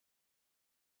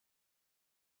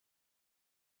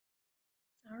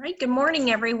All right, good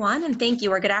morning, everyone, and thank you,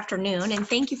 or good afternoon, and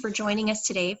thank you for joining us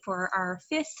today for our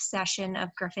fifth session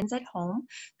of Griffins at Home.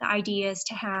 The idea is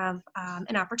to have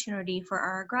an opportunity for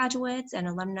our graduates and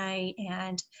alumni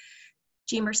and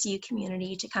GMercyU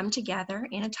community to come together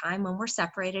in a time when we're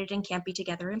separated and can't be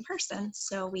together in person.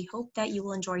 So we hope that you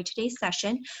will enjoy today's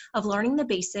session of learning the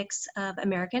basics of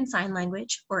American Sign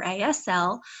Language, or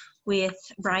ASL, with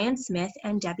Brian Smith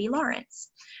and Debbie Lawrence.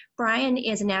 Brian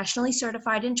is a nationally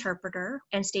certified interpreter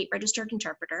and state registered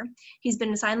interpreter. He's been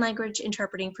in sign language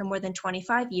interpreting for more than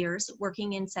 25 years,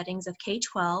 working in settings of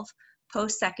K-12,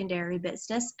 post-secondary,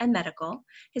 business, and medical.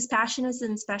 His passion is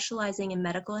in specializing in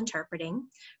medical interpreting.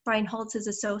 Brian holds his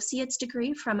associate's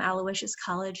degree from Aloysius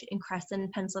College in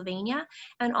Crescent, Pennsylvania,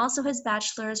 and also his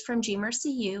bachelor's from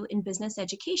GMercyU in business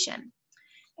education.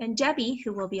 And Debbie,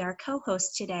 who will be our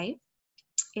co-host today,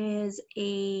 is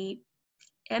a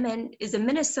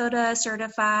Minnesota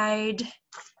certified,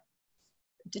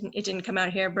 it didn't come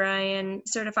out here, Brian,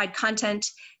 certified content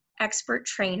expert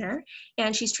trainer,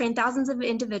 and she's trained thousands of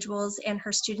individuals, and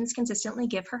her students consistently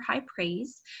give her high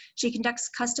praise. She conducts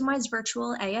customized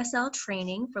virtual ASL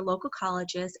training for local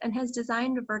colleges and has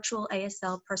designed virtual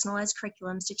ASL personalized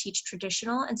curriculums to teach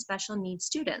traditional and special needs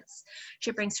students.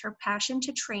 She brings her passion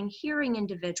to train hearing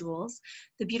individuals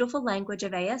the beautiful language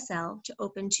of ASL to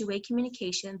open two-way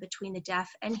communication between the deaf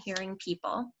and hearing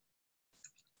people.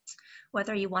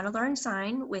 Whether you want to learn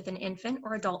sign with an infant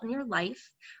or adult in your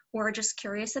life, or are just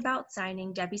curious about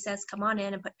signing, Debbie says, come on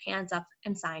in and put hands up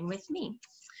and sign with me.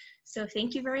 So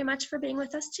thank you very much for being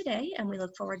with us today, and we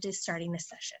look forward to starting this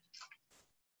session.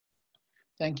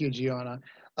 Thank you, Gianna.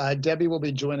 Debbie will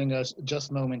be joining us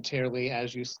just momentarily,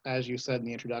 as you said in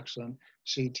the introduction.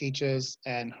 She teaches,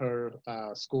 and her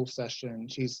school session,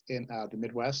 she's in the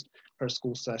Midwest. Her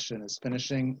school session is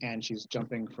finishing, and she's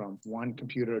jumping from one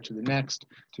computer to the next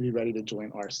to be ready to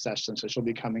join our session. So she'll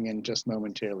be coming in just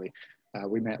momentarily.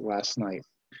 We met last night.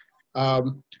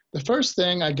 The first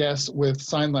thing, I guess, with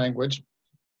sign language,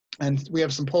 and we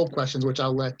have some poll questions, which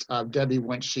I'll let Debbie,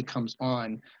 once she comes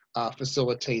on,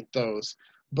 facilitate those.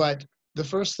 But the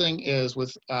first thing is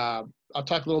with, I'll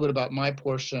talk a little bit about my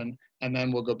portion, and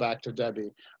then we'll go back to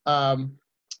Debbie.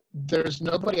 There's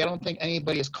nobody, I don't think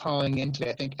anybody is calling in today.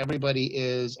 I think everybody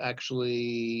is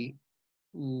actually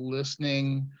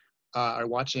listening or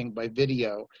watching by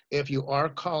video. If you are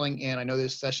calling in, I know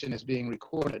this session is being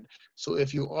recorded, so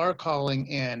if you are calling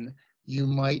in, you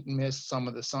might miss some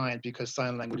of the signs because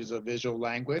sign language is a visual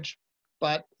language.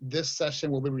 But this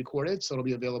session will be recorded, so it'll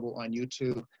be available on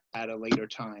YouTube at a later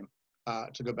time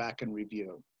to go back and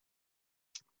review.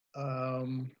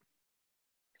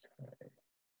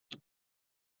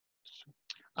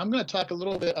 I'm going to talk a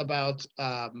little bit about,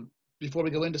 before we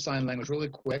go into sign language, really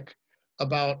quick,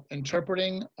 about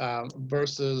interpreting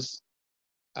versus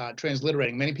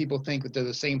transliterating. Many people think that they're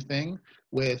the same thing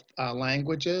with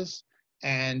languages,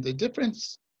 and the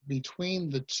difference between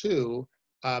the two,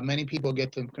 many people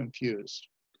get them confused.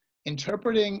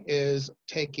 Interpreting is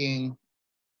taking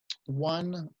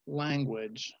one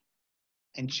language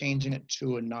and changing it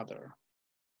to another.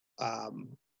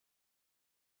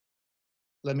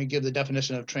 Let me give the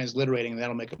definition of transliterating, and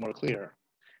that'll make it more clear.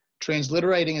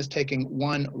 Transliterating is taking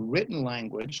one written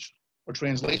language, or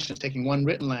translation is taking one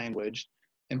written language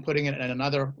and putting it in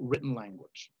another written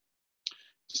language.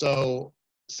 So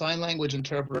sign language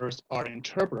interpreters are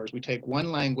interpreters. We take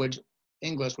one language,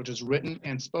 English, which is written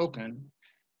and spoken,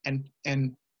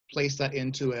 and place that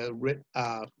into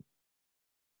a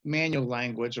manual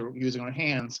language, or using our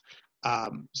hands.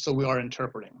 So we are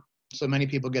interpreting. So many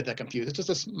people get that confused. It's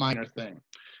just a minor thing.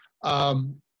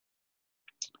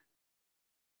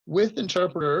 With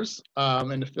interpreters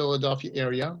in the Philadelphia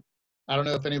area, I don't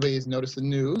know if anybody has noticed the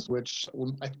news, which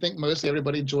I think mostly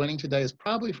everybody joining today is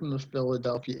probably from the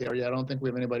Philadelphia area. I don't think we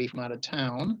have anybody from out of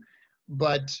town,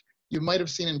 but you might have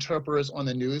seen interpreters on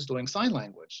the news doing sign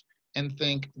language and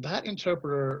think that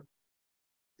interpreter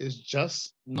is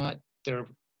just not, their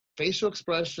facial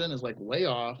expression is like way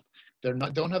off. They're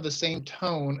not, don't have the same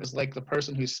tone as like the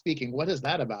person who's speaking. What is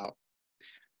that about?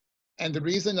 And the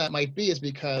reason that might be is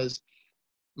because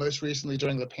most recently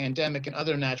during the pandemic and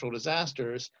other natural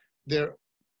disasters,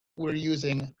 we're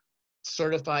using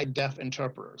certified deaf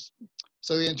interpreters.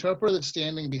 So the interpreter that's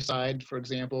standing beside, for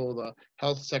example, the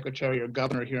health secretary or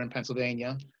governor here in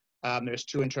Pennsylvania, there's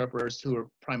two interpreters who are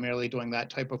primarily doing that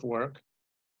type of work.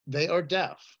 They are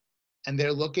deaf, and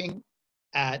they're looking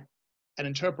at an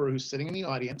interpreter who's sitting in the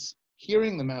audience,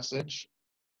 hearing the message,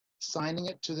 signing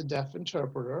it to the deaf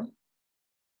interpreter.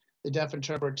 The deaf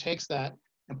interpreter takes that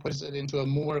and puts it into a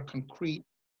more concrete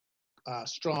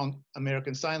strong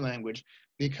American Sign Language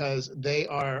because they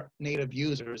are native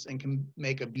users and can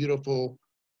make a beautiful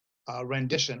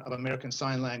rendition of American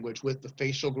Sign Language with the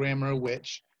facial grammar,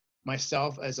 which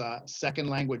myself as a second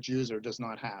language user does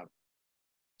not have.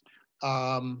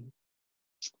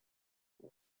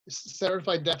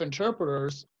 Certified deaf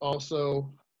interpreters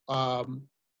also are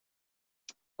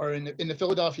in the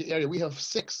Philadelphia area. We have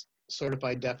 6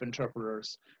 certified deaf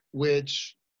interpreters,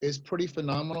 which is pretty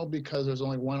phenomenal because there's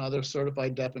only one other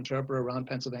certified deaf interpreter around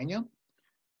Pennsylvania.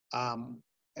 And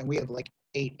we have like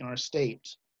 8 in our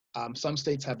state. Some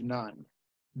states have none,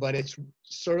 but it's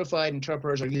certified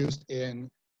interpreters are used in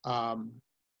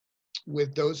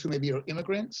with those who maybe are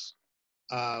immigrants,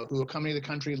 who are coming to the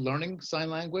country learning sign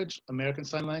language, American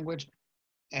Sign Language,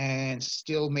 and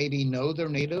still maybe know their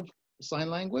native sign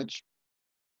language.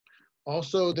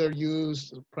 Also, they're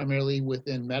used primarily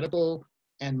within medical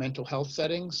and mental health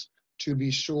settings to be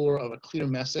sure of a clear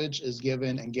message is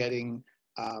given and getting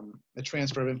the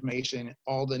transfer of information,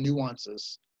 all the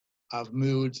nuances of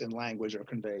moods and language are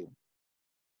conveyed.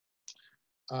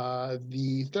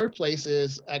 The third place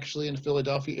is actually in the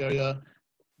Philadelphia area.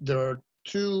 There are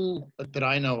 2 that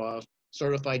I know of,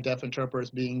 certified deaf interpreters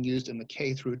being used in the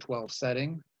K through 12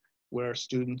 setting, where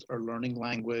students are learning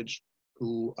language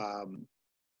who,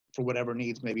 for whatever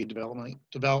needs, maybe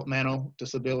developmental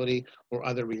disability or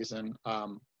other reason, are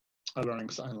learning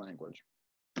sign language.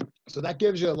 So that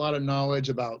gives you a lot of knowledge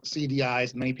about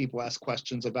CDIs. Many people ask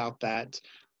questions about that,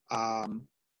 and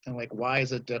like, why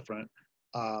is it different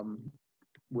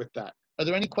with that? Are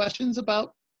there any questions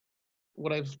about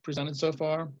what I've presented so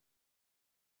far?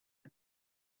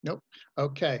 Nope.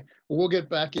 Okay. Well, we'll get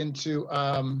back into,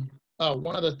 oh,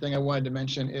 one other thing I wanted to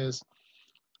mention is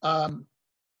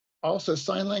also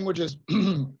sign languages,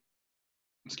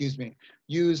 excuse me,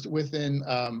 used within,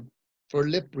 for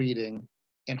lip reading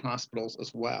in hospitals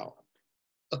as well,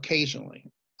 occasionally.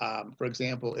 For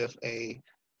example, if a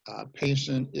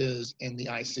patient is in the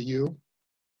ICU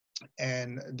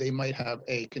and they might have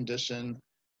a condition,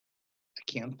 I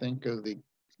can't think of the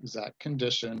exact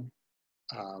condition,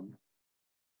 I'm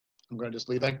going to just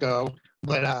leave that go,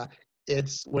 but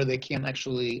it's where they can't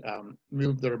actually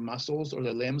move their muscles or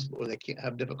their limbs, or they can't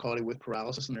have difficulty with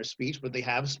paralysis in their speech, but they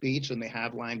have speech and they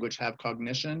have language, have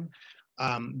cognition.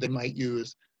 They might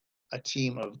use a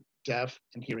team of deaf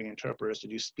and hearing interpreters to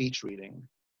do speech reading.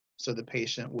 So the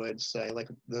patient would say, like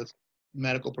the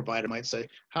medical provider might say,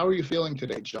 "How are you feeling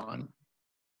today, John?"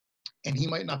 And he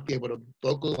might not be able to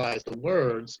vocalize the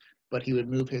words, but he would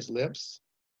move his lips,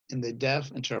 and the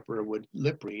deaf interpreter would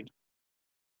lip read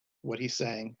what he's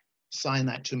saying, sign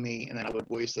that to me, and then I would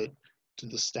voice it to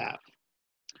the staff.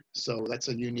 So that's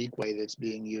a unique way that's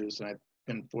being used, and I've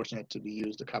been fortunate to be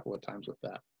used a couple of times with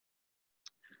that.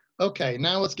 Okay,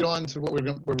 now let's get on to what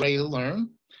we're ready to learn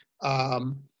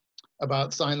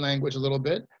about sign language a little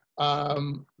bit.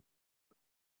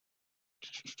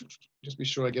 Just be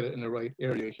sure I get it in the right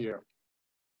area here.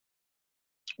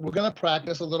 We're going to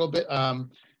practice a little bit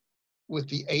with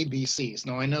the ABCs.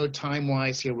 Now I know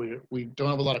time-wise here we don't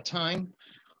have a lot of time,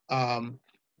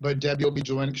 but Debbie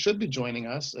will should be joining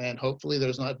us, and hopefully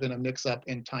there's not been a mix-up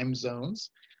in time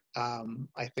zones.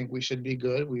 I think we should be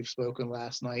good. We've spoken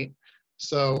last night,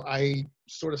 so I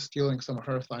sort of stealing some of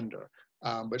her thunder,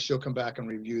 but she'll come back and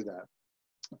review that.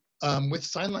 With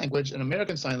sign language and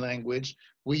American Sign Language,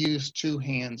 we use 2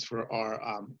 hands for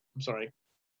our.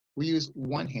 We use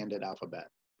one-handed alphabet.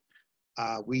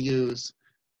 We use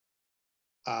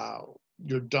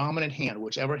your dominant hand,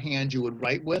 whichever hand you would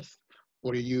write with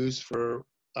or you use for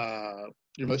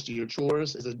most of your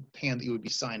chores, is a hand that you would be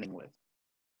signing with.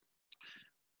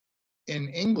 In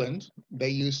England, they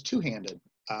use 2-handed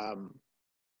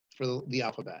for the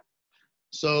alphabet.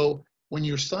 So when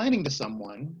you're signing to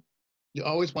someone, you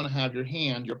always want to have your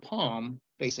hand, your palm,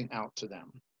 facing out to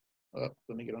them. Oh,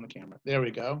 let me get on the camera. There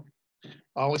we go.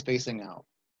 Always facing out.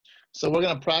 So we're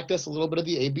going to practice a little bit of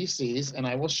the ABCs, and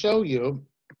I will show you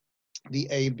the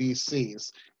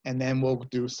ABCs, and then we'll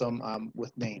do some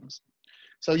with names.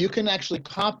 So you can actually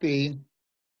copy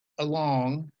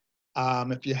along.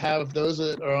 If you have those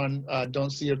that are on,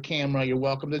 don't see your camera, you're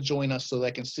welcome to join us so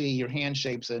they can see your hand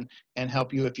shapes and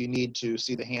help you if you need to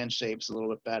see the hand shapes a little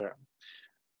bit better.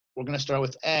 We're going to start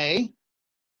with A,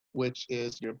 which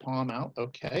is your palm out.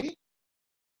 Okay.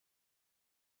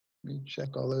 Let me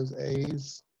check all those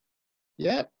A's.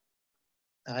 Yep.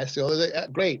 I see all those A's.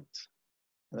 Great.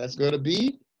 Let's go to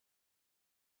B.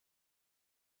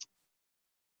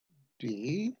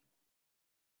 B.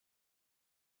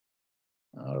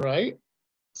 All right.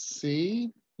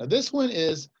 C. Now this one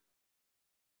is,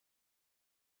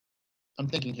 I'm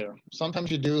thinking here. Sometimes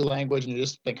you do language and you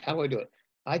just think, how do I do it?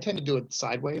 I tend to do it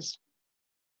sideways.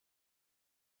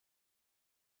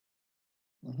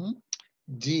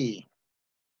 D.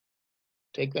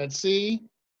 Take that C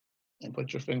and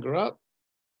put your finger up.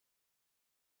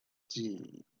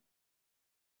 D.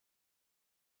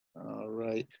 All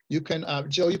right. You can,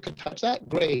 Joe, you can touch that?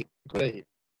 Great, great.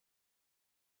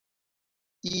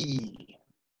 E.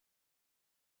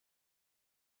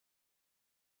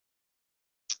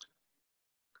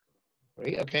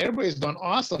 Great. Okay, everybody's done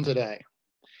awesome today.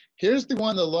 Here's the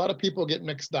one that a lot of people get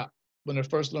mixed up when they're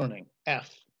first learning,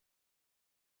 F.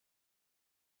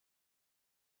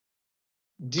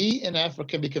 D and F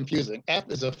can be confusing. F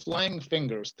is a flying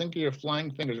fingers. Think of your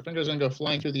flying fingers. Your fingers are gonna go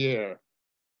flying through the air.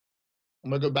 I'm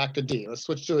gonna go back to D. Let's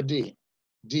switch to a D.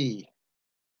 D.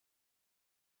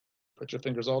 Put your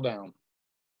fingers all down.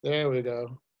 There we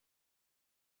go.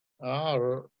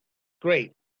 Oh,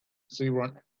 great. So you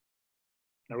run.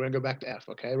 Now we're gonna go back to F,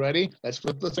 okay? Ready? Let's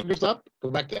flip the fingers up,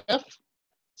 go back to F.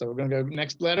 So we're gonna go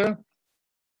next letter.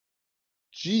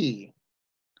 G.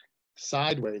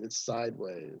 Sideways, it's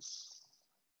sideways.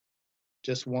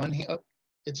 Just one,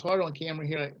 it's hard on camera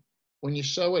here. When you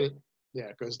show it, yeah,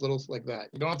 it goes little like that.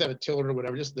 You don't have to have a tilt or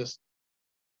whatever, just this.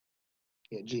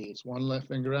 Yeah, G, it's one left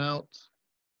finger out.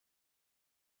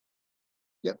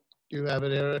 Yep, you have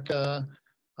it, Erica.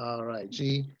 All right,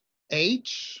 G.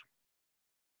 H.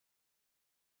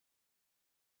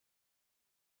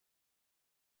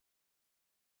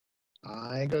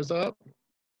 I goes up.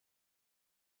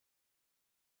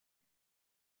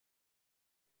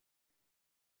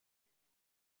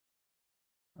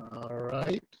 All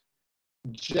right.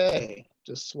 J,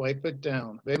 just swipe it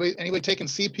down. Anybody taking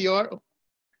CPR? Oh, it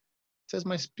says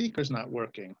my speaker's not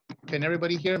working. Can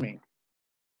everybody hear me?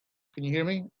 Can you hear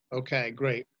me? Okay,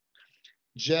 great.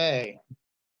 J.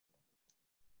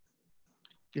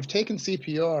 If you've taken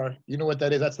CPR, you know what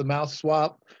that is. That's the mouth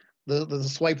swap, the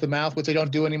swipe the mouth, which they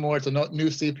don't do anymore. It's a new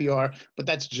CPR, but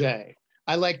that's J.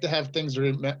 I like to have things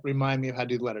remind me of how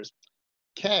to do letters.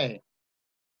 K.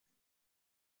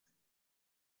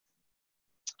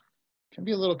 Can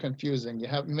be a little confusing. You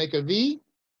make a V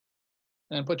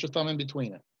and put your thumb in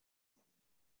between it.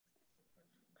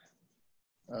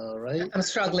 All right. I'm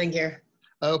struggling here.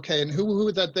 Okay, and who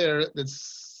is that there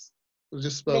who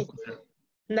just spoke?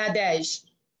 Nadej.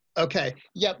 Okay,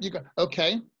 yep, you go,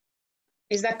 okay.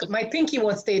 Is that, my pinky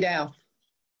won't stay down.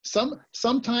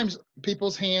 Sometimes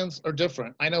people's hands are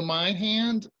different. I know my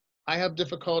hand, I have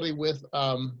difficulty with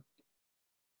the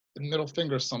middle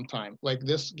finger sometimes, like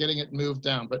this, getting it moved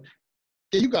down, but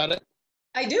yeah, you got it.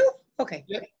 I do? Okay.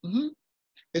 Yeah.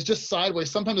 It's just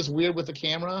sideways. Sometimes it's weird with the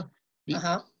camera.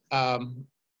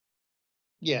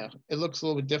 Yeah, it looks a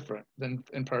little bit different than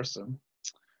in person.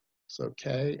 So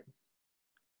K,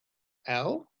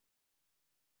 L.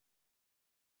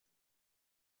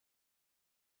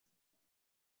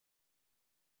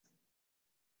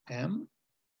 M.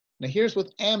 Now here's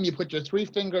with M, you put your 3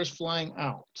 fingers flying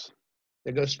out.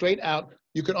 They go straight out.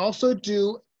 You can also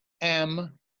do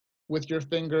M with your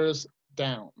fingers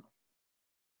down.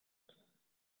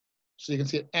 So you can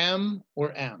see it M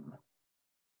or M.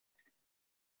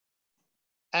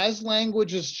 As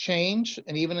languages change,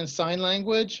 and even in sign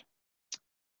language,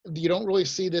 you don't really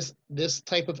see this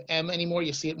type of M anymore.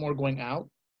 You see it more going out.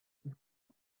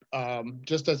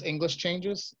 Just as English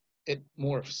changes, it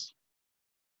morphs.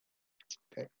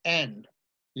 Okay, N.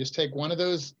 You just take one of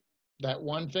those, that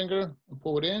one finger, and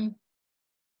pull it in,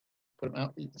 put them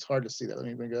out. It's hard to see that. Let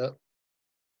me bring it up.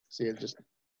 See it just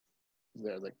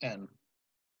there, like N.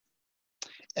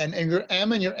 And your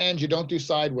M and your N, you don't do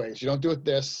sideways. You don't do it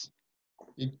this.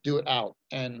 You do it out.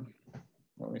 And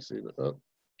let me see. Oh,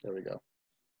 there we go.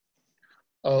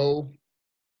 O.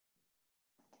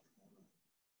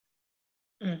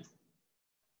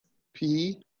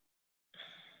 P.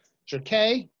 It's your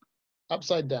K,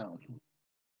 upside down.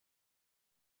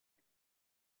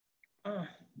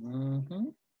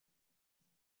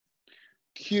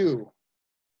 Q.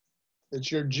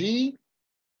 It's your G,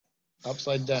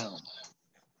 upside down.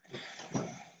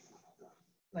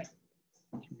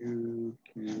 Q,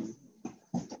 Q.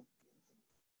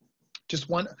 Just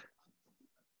one.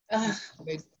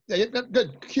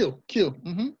 Good. Q,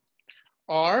 Q.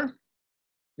 R.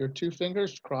 Your 2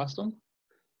 fingers, cross them.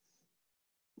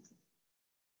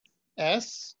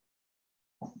 S.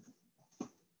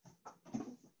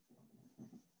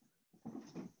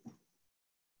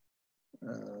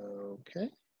 Okay.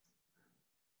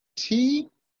 T.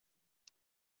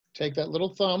 Take that little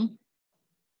thumb.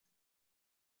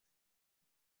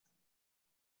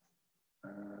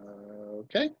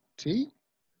 Okay. T.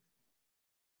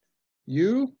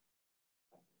 U.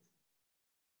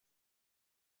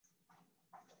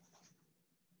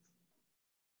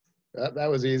 That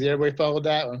was easy. Everybody followed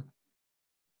that one.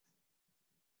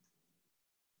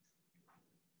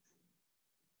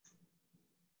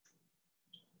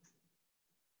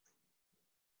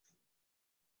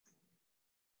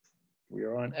 We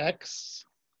are on X.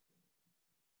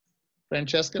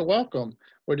 Francesca, welcome.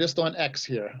 We're just on X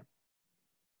here.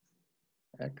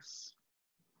 X.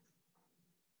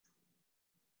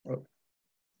 Oh.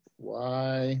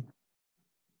 Y.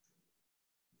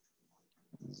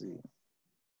 Z.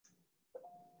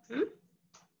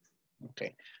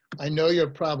 Okay. I know you're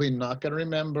probably not going to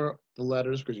remember the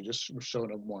letters because you just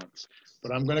showed them once,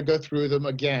 but I'm going to go through them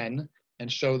again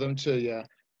and show them to you,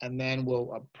 and then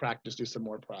we'll do some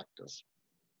more practice.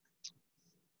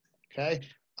 Okay.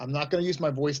 I'm not going to use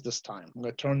my voice this time. I'm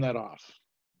going to turn that off.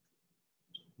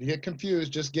 If you get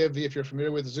confused, just if you're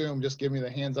familiar with Zoom, just give me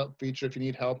the hands up feature if you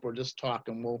need help, or just talk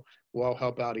and we'll all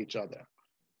help out each other.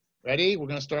 Ready? We're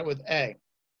going to start with A.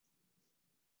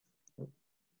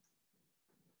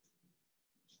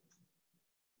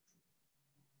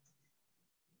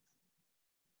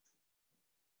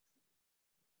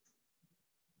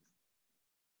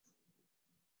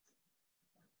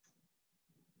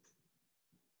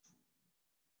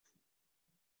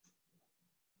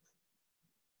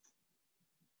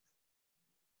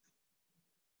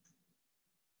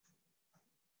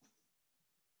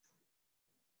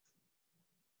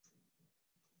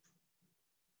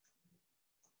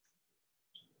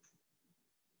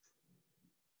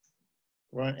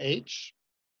 We're on H.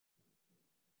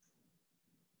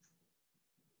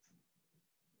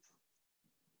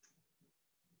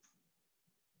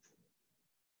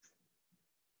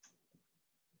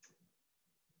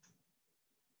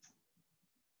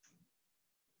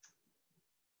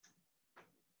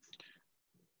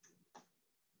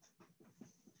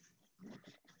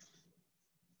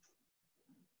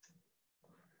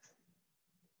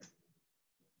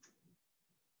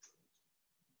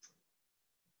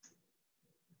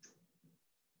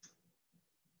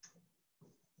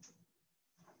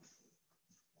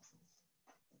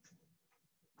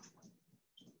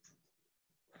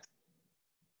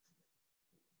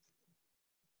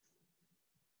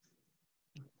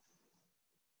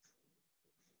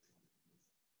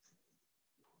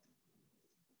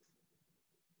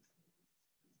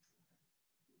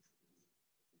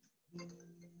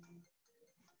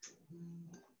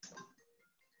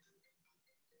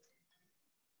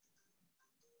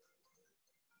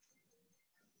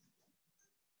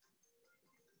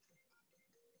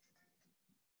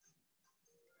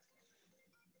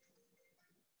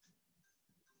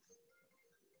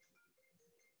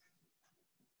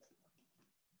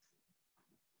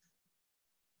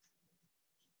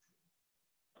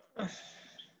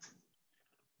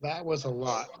 That was a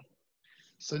lot.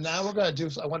 So now we're going to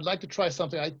do, I would like to try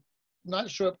something. I'm not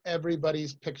sure if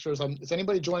everybody's pictures, is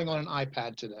anybody joining on an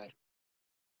iPad today?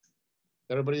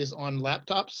 Everybody is on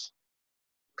laptops?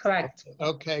 Correct.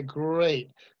 Okay,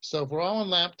 great. So if we're all on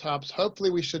laptops, hopefully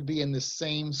we should be in the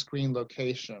same screen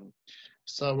location.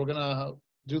 So we're gonna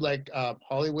do like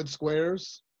Hollywood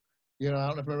Squares. You know, I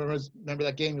don't know if you remember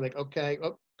that game. You're like, okay,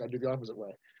 oh, gotta do the opposite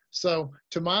way. So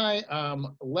to my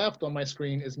left on my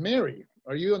screen is Mary.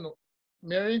 Are you on the,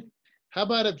 Mary? How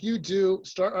about if you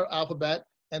start our alphabet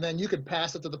and then you could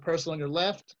pass it to the person on your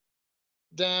left,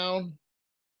 down,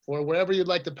 or wherever you'd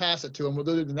like to pass it to, and we'll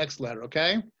do the next letter,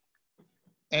 okay?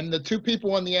 And the two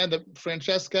people on the end,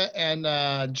 Francesca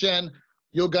and Jen,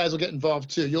 you guys will get involved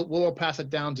too. We'll all pass it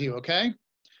down to you, okay?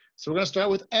 So we're gonna start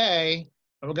with A,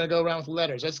 and we're gonna go around with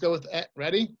letters. Let's go with A.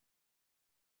 Ready?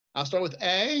 I'll start with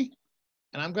A,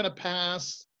 and I'm gonna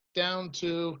pass down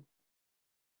to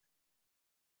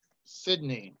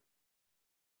Sydney.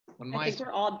 I think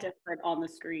we're all different on the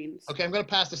screens. Okay, I'm gonna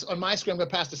pass this, on my screen, I'm gonna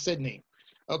pass to Sydney.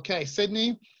 Okay,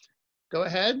 Sydney, go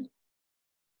ahead.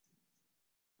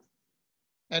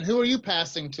 And who are you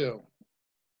passing to?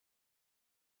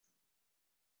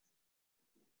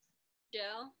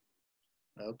 Jill.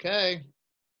 Okay.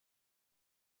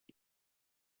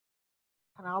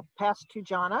 And I'll pass to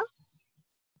Jonna.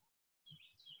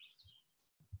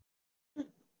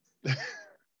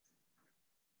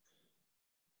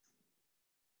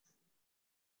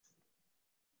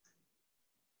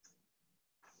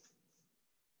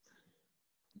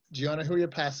 Gianna, who are you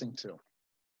passing to?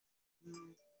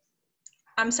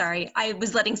 I'm sorry, I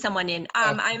was letting someone in.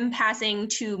 I'm passing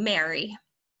to Mary.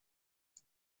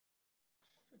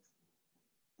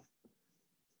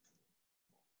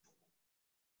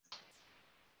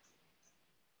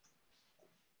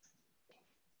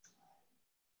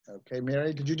 Okay,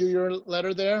 Mary, did you do your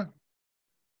letter there?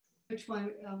 Which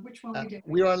one we did?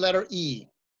 We are on letter E.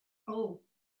 Oh.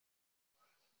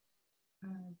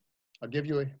 I'll give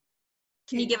you a,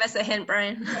 Can you give us a hint,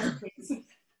 Brian? Yes, please.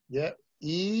 yeah,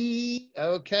 E,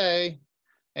 okay.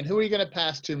 And who are you gonna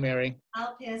pass to, Mary?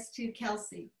 I'll pass to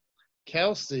Kelsey.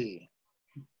 Kelsey.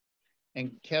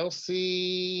 And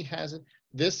Kelsey has it.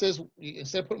 This is,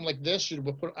 instead of putting like this, you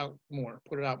will put it out more.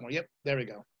 Put it out more. Yep, there we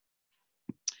go.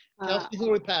 Kelsey, who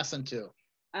are we passing to?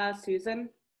 Susan.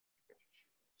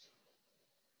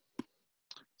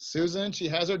 Susan, she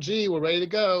has her G. We're ready to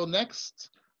go. Next.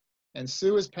 And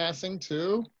Sue is passing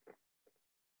to?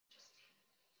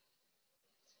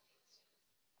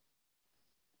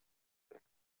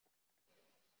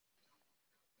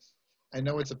 I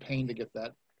know it's a pain to get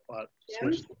that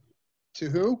switched. To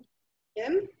who?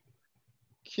 Kim?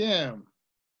 Kim.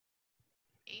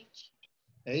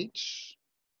 H.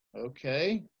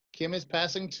 Okay. Kim is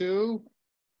passing to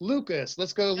Lucas.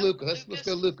 Let's go, Lucas. Let's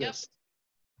go, Lucas.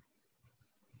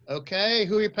 Okay.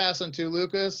 Who are you passing to,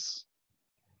 Lucas?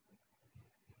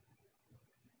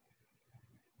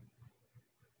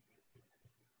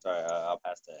 Sorry, I'll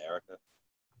pass to Erica.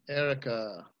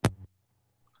 Erica.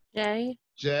 Jay.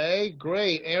 Jay.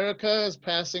 Great. Erica is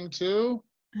passing to?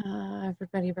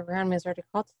 Everybody around me is already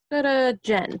called. Let's go to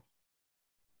Jen.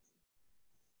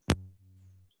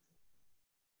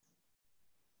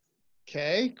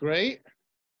 Okay, great.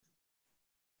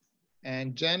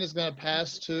 And Jen is going to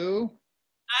pass to?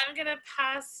 I'm going to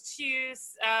pass to,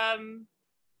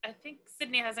 I think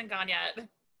Sydney hasn't gone yet.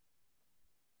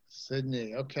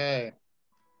 Sydney, okay.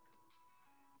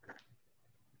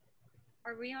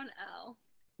 Are we on L?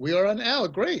 We are on L,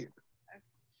 great.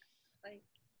 Like,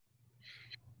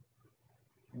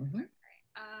 Mhm.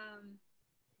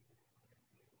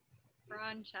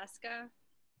 Francesca.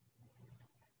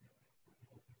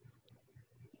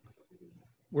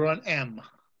 We're on M.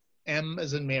 M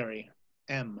as in Mary.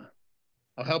 M.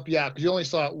 I'll help you out because you only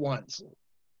saw it once.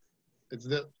 It's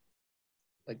the,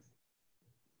 like,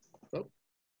 oh.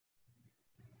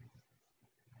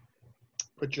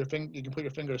 Put your finger, you can put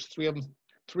your fingers, three of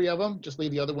them, just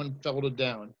leave the other one folded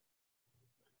down.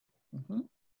 Mhm.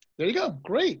 There you go,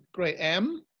 great, great,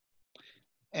 M.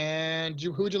 And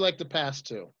who would you like to pass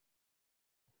to?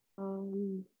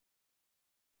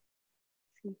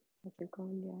 See, hasn't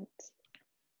gone yet.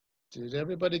 Did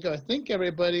everybody go? I think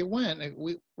everybody went.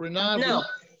 We're not.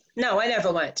 No, I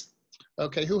never went.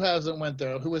 Okay, who hasn't went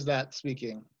there? Who was that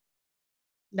speaking?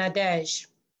 Nadej.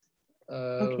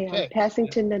 Okay, Okay. I'm passing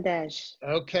to Nadej.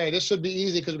 Okay, this should be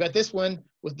easy because we got this one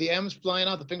with the M's flying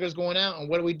out, the fingers going out. And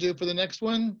what do we do for the next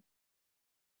one?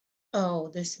 Oh,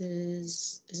 is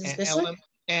this this one?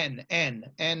 N.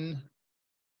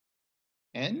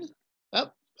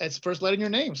 Oh, that's the first letter in your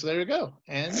name. So there you go.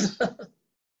 N.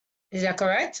 Is that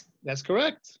correct? That's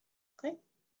correct. Okay.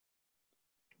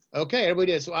 Okay,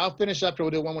 everybody did. So I'll finish up here.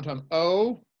 We'll do it one more time.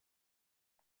 O,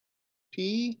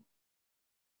 P,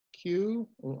 Q,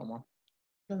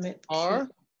 R,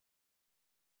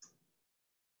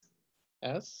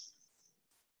 S,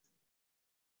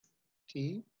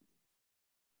 T,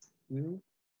 U,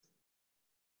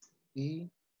 V,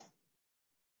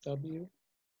 W,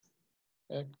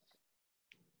 X,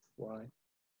 Y,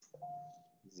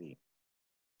 Z.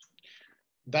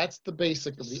 That's the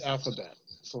basic of the alphabet.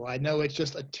 So I know it's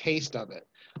just a taste of it.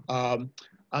 I'm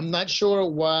not sure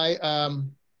why.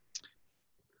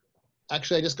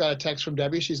 Actually, I just got a text from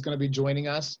Debbie. She's going to be joining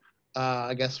us.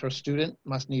 I guess her student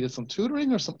must needed some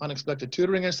tutoring or some unexpected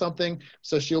tutoring or something.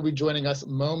 So she'll be joining us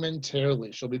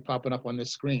momentarily. She'll be popping up on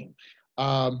this screen.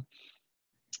 So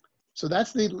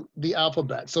that's the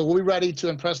alphabet. So we'll be ready to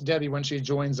impress Debbie when she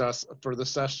joins us for the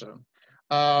session.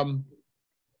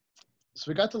 So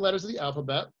we got the letters of the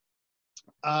alphabet.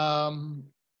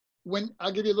 When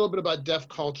I'll give you a little bit about deaf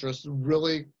culture. It's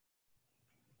really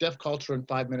deaf culture in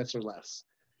 5 minutes or less.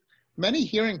 Many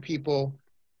hearing people,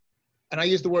 and I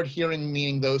use the word hearing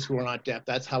meaning those who are not deaf.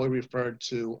 That's how we refer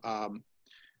to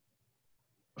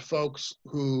folks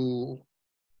who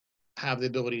have the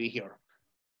ability to hear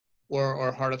or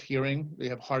are hard of hearing. They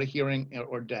have hard of hearing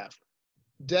or deaf.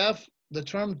 Deaf, the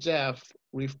term deaf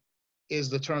is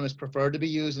the term is preferred to be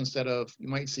used instead of, you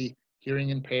might see hearing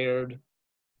impaired.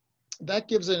 That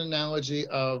gives an analogy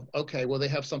of, okay, well, they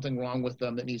have something wrong with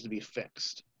them that needs to be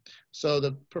fixed. So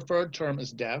the preferred term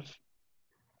is deaf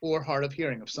or hard of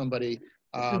hearing if somebody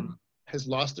has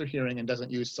lost their hearing and doesn't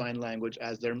use sign language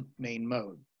as their main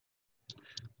mode.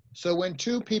 So when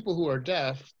two people who are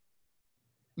deaf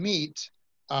meet,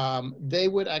 they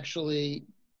would actually,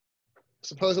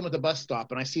 suppose I'm at the bus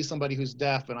stop and I see somebody who's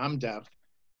deaf and I'm deaf,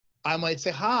 I might say,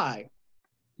 hi,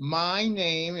 my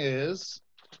name is,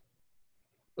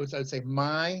 I would say,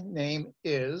 my name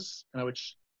is, and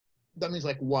that means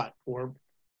like what, or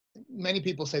many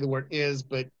people say the word is,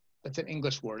 but that's an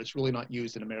English word. It's really not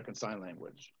used in American Sign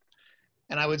Language.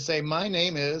 And I would say, my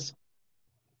name is,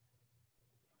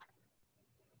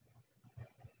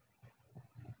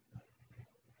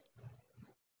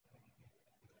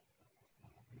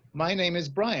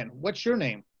 Brian. What's your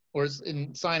name? Or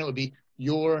in sign, it would be,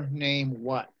 your name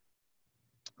what?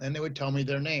 And they would tell me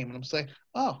their name. And I'm say,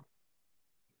 oh.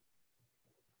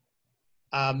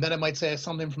 Then I might say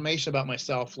some information about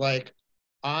myself, like,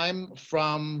 I'm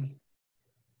from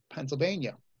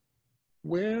Pennsylvania.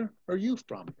 Where are you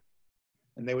from?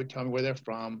 And they would tell me where they're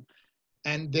from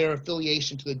and their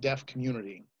affiliation to the deaf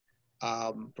community.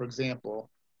 For example,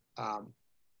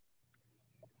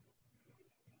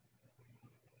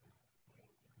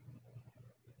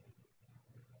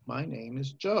 my name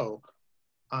is Joe.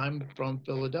 I'm from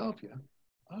Philadelphia.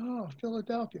 Oh,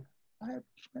 Philadelphia. I have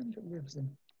a friend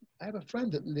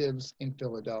that lives in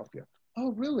Philadelphia.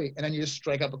 Oh, really? And then you just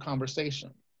strike up a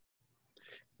conversation.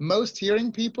 Most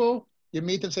hearing people, you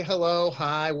meet them, say hello,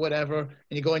 hi, whatever, and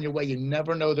you go on your way. You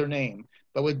never know their name.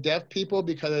 But with deaf people,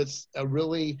 because it's a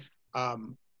really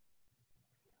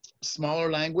smaller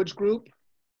language group,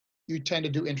 you tend to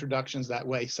do introductions that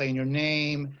way, saying your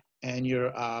name and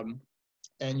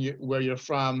where you're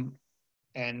from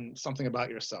and something about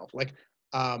yourself. Like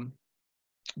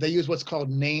they use what's called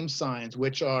name signs,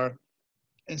 which are,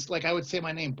 it's like I would say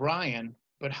my name, Brian,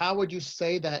 but how would you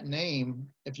say that name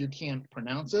if you can't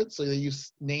pronounce it? So they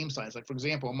use name signs. Like, for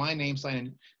example, my name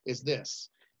sign is this.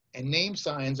 And name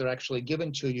signs are actually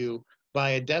given to you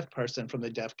by a deaf person from the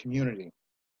deaf community.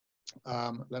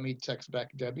 Let me text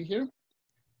back Debbie here.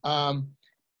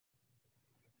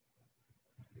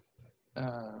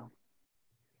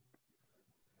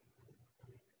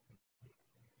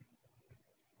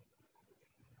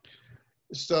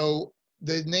 So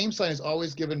the name sign is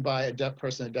always given by a deaf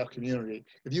person in a deaf community.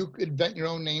 If you invent your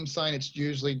own name sign, it's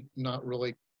usually not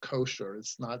really kosher.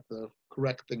 It's not the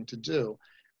correct thing to do.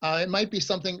 It might be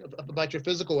something about your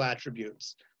physical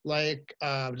attributes, like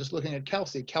just looking at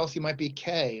Kelsey. Kelsey might be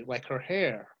K, like her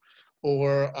hair.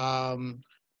 Or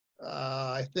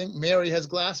I think Mary has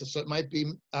glasses, so it might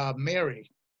be Mary,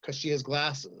 because she has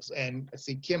glasses. And I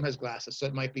see Kim has glasses, so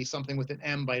it might be something with an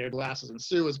M by her glasses, and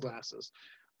Sue has glasses.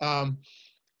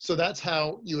 So that's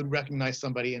how you would recognize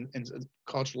somebody in a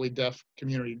culturally deaf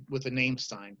community with a name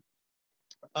sign.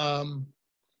 Let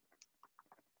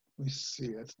me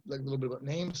see, that's like a little bit about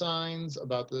name signs,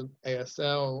 about the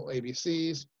ASL,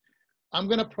 ABCs. I'm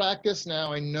gonna practice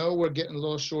now. I know we're getting a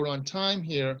little short on time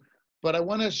here, but I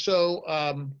wanna show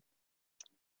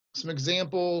some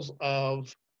examples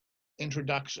of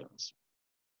introductions.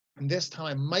 And this time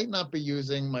I might not be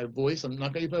using my voice. I'm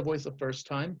not gonna use my voice the first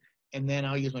time, and then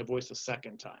I'll use my voice the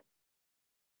second time.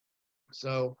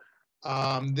 So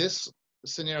this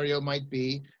scenario might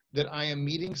be that I am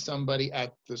meeting somebody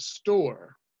at the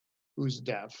store who's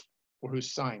deaf or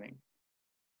who's signing.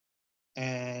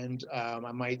 And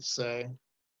I might say,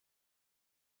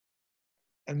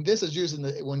 and this is using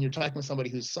when you're talking with somebody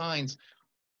who signs,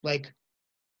 like,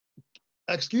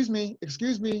 excuse me.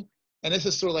 And this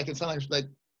is sort of like, it sounds like,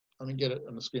 let me get it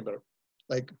on the screen better,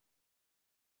 like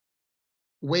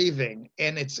waving.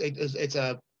 And it's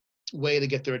a way to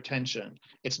get their attention.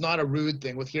 It's not a rude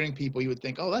thing. With hearing people, you would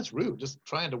think, oh, that's rude, just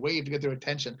trying to wave to get their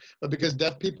attention. But because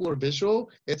deaf people are visual,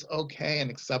 it's okay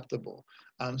and acceptable.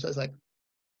 So it's like,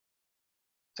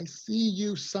 I see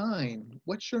you sign.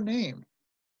 What's your name?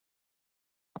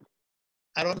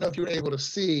 I don't know if you're able to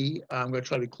see. I'm going to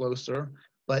try to be closer,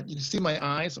 but you can see my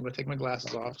eyes. I'm going to take my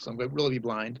glasses off, so I'm going to really be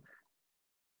blind.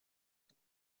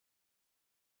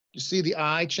 You see the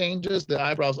eye changes, the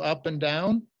eyebrows up and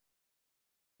down?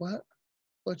 What?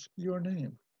 What's your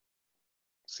name?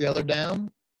 See how they're down?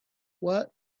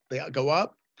 What? They go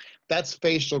up? That's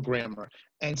facial grammar.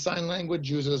 And sign language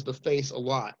uses the face a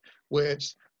lot,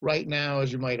 which right now,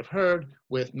 as you might have heard,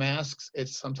 with masks,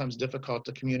 it's sometimes difficult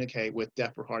to communicate with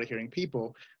deaf or hard of hearing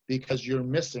people because you're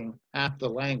missing half the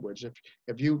language.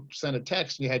 If you send a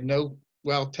text and you had no,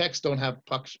 well, texts don't have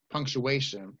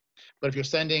punctuation, but if you're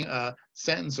sending a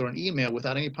sentence or an email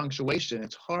without any punctuation,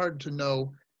 it's hard to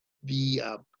know the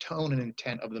tone and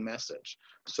intent of the message.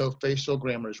 So facial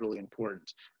grammar is really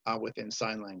important within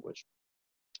sign language.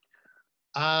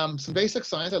 Some basic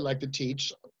signs I'd like to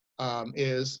teach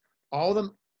is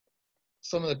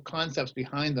some of the concepts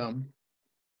behind them.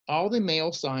 All the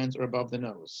male signs are above the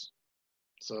nose.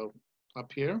 So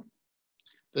up here,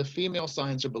 the female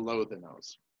signs are below the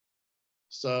nose.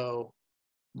 So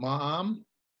mom,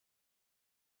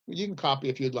 you can copy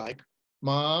if you'd like.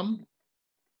 Mom,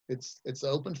 it's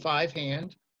open 5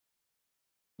 hand.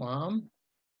 Mom.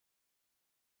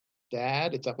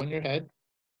 Dad, it's up on your head.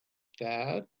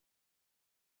 Dad.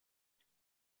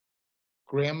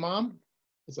 Grandmom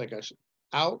is like a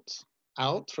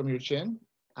out from your chin,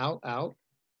 out.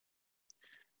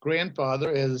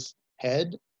 Grandfather is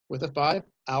head with a 5,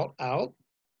 out.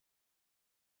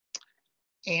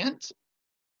 Aunt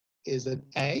is an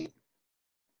A.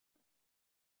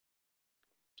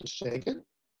 Just shake it.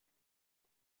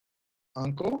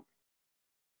 Uncle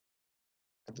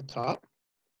at the top.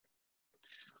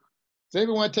 Does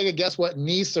anyone want to take a guess what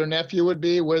niece or nephew would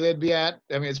be, where they'd be at?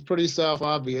 I mean, it's pretty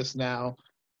self-obvious now.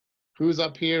 Who's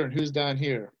up here and who's down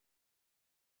here?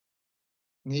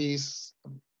 Niece,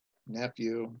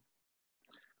 nephew,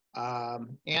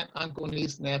 aunt, uncle,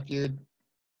 niece, nephew,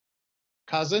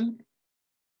 cousin,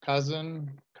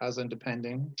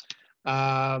 depending.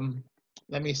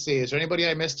 Let me see, is there anybody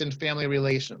I missed in family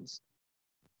relations?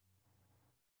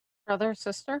 Brother,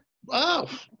 sister? Oh,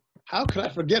 how could I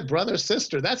forget brother,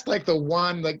 sister? That's like the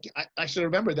one, like I should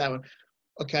remember that one.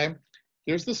 Okay,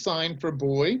 here's the sign for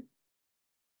boy.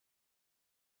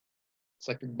 It's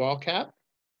like a ball cap.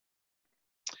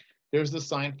 Here's the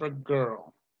sign for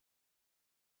girl.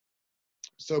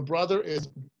 So brother is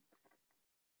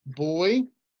boy.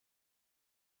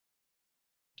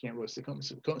 Can't really see,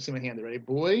 can't see my hand there, right?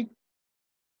 Boy.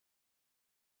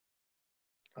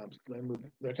 Let me move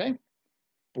it. Okay.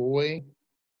 Boy.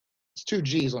 It's 2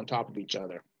 G's on top of each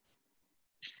other.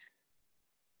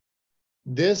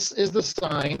 This is the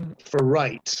sign for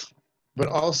right. But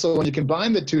also when you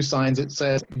combine the 2 signs, it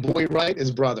says boy right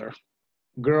is brother.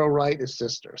 Girl right is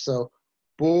sister. So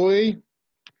boy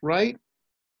right,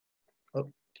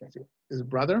 oh, can't see it, is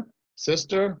brother.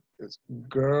 Sister is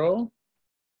girl.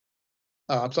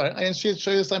 Oh, I'm sorry, I didn't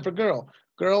show you the sign for girl.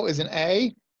 Girl is an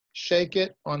A. Shake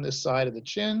it on this side of the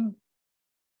chin.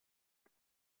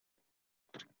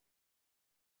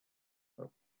 Oh.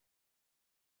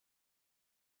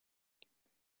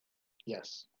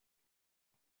 Yes.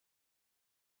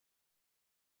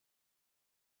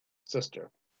 Sister.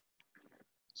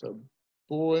 So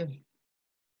boy,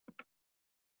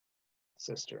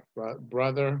 sister,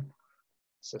 brother,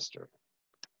 sister.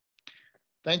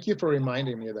 Thank you for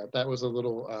reminding me of that. That was a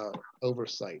little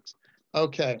oversight.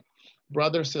 Okay,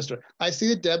 brother, sister. I see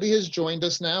that Debbie has joined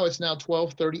us now. It's now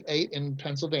 12:38 in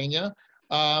Pennsylvania.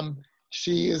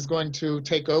 She is going to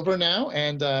take over now,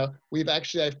 and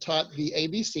I've taught the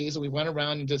ABCs, and we went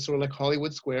around and did sort of like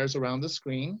Hollywood squares around the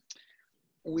screen.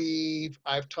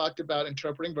 I've talked about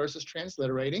interpreting versus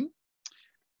transliterating.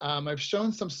 I've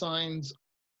shown some signs,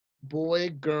 boy,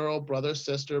 girl, brother,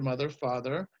 sister, mother,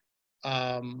 father,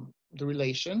 the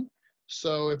relation.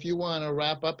 So if you want to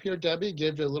wrap up here, Debbie,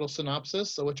 give a little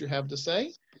synopsis of what you have to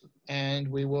say, and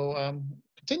we will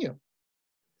continue.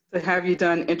 So have you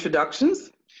done introductions?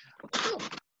 Oh,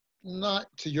 not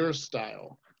to your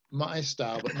style, my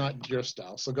style, but not your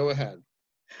style. So go ahead.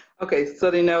 Okay,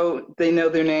 so they know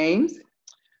their names?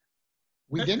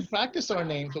 We didn't practice our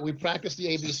names, but we practiced the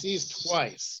ABCs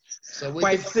twice. So we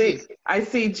Well, I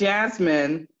see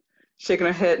Jasmine shaking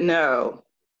her head no.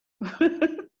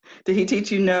 Did he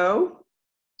teach you no?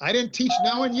 I didn't teach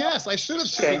no and yes. I should have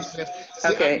teach this.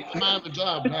 Okay. I'm out of the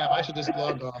job now. I should just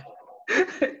log off.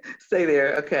 Stay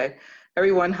there. Okay.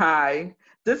 Everyone, hi.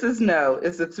 This is no.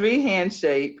 It's a 3-hand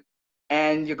shape,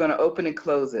 and you're going to open and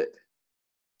close it.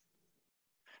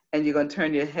 And you're going to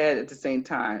turn your head at the same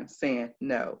time, saying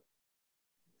no.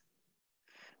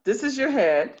 This is your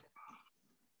head,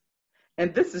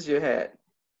 and this is your head.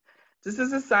 This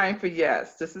is a sign for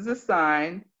yes. This is a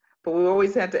sign, but we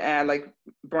always had to add, like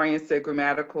Brian said,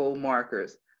 grammatical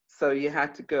markers. So you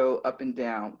have to go up and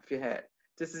down with your head.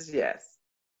 This is yes.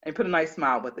 And put a nice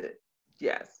smile with it.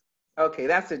 Yes. Okay,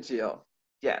 that's it, Jill.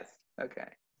 Yes. Okay.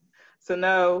 So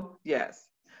no, yes.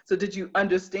 So did you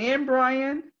understand,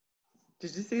 Brian?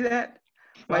 Did you see that?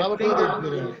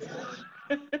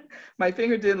 My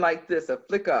finger did like this, a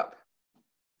flick up.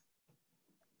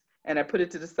 And I put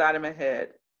it to the side of my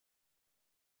head.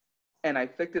 And I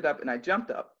flicked it up and I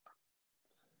jumped up.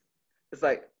 It's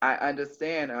like, I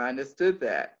understand, or I understood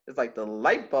that. It's like the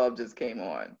light bulb just came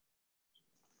on.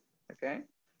 Okay?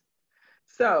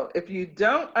 So if you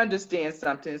don't understand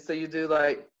something, so you do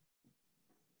like,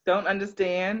 don't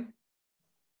understand,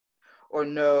 or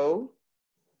no,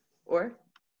 or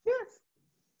yes.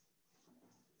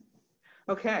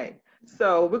 Okay,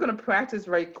 so we're gonna practice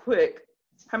right quick.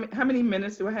 How many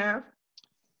minutes do I have?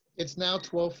 It's now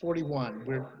 12:41.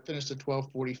 We're finished at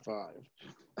 12:45.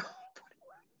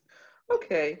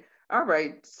 Okay, all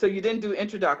right. So you didn't do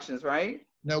introductions, right?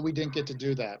 No, we didn't get to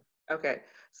do that. Okay,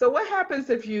 so what happens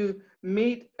if you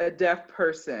meet a deaf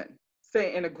person,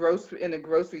 say in a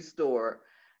grocery store,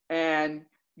 and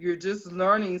you're just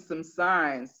learning some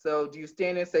signs? So do you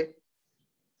stand there and say,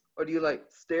 Or do you like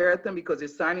stare at them because you're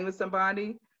signing with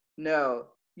somebody? No,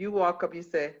 you walk up, you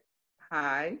say,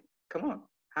 hi, come on,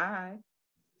 hi.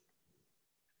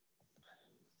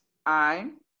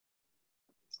 I'm,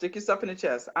 stick yourself in the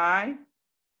chest. I'm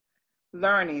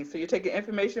learning. So you're taking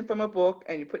information from a book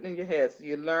and you're putting it in your head. So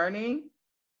you're learning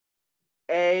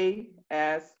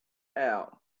A-S-L.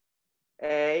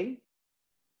 A-S,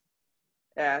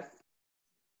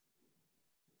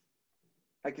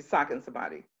 like you're socking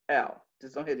somebody. L,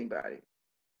 just don't hit anybody.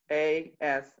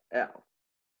 A-S-L.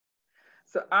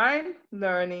 So I'm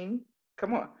learning,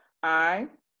 come on, I'm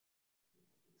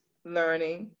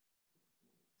learning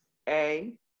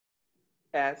A-S-L.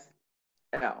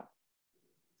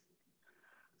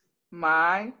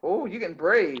 My, oh, you're getting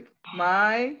brave.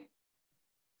 My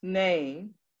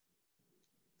name,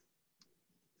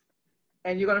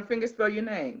 and you're going to finger spell your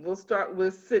name. We'll start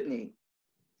with Sydney.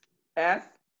 S-Y-D,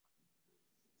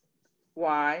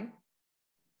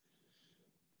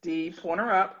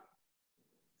 pointer up.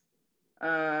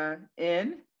 N-E-Y.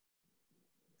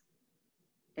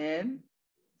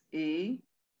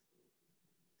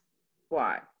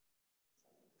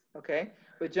 Okay,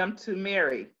 we jump to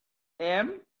Mary.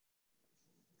 M.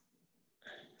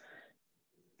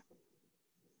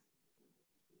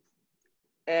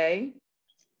 A.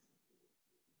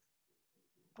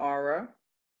 R.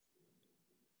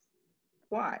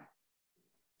 Y.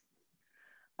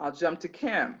 I'll jump to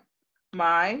Kim.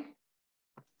 My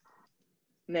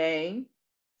name,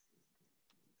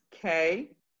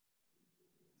 K-I-M.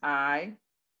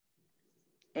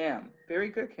 Very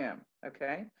good, Kim.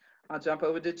 Okay. I'll jump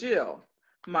over to Jill.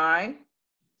 My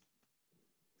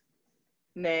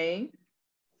name,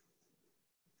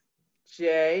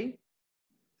 J-I-L-L.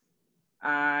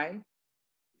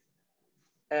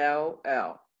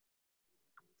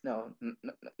 No,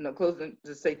 closing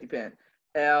the safety pin.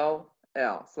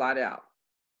 L-L, slide out.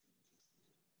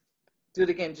 Do it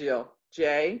again, Jill.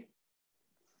 J-I-L-L.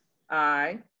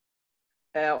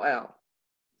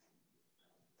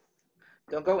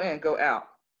 Don't go in, go out.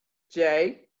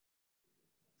 J-I-L-L.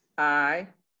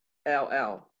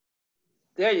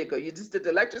 There you go. You just did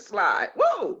the electric slide.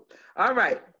 Woo! All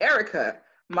right, Erica.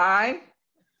 My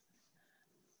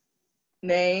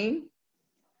name,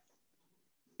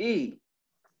 E-R-I-K-A.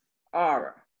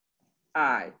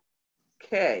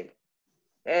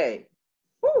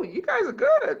 Woo, you guys are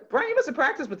good. Brian, you must have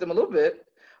practiced with them a little bit.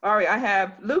 All right, I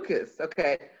have Lucas.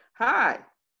 Okay. Hi.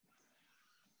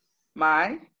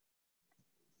 My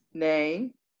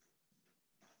name,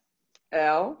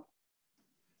 L-U-C-A-S.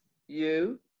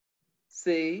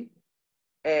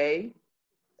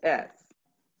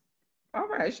 All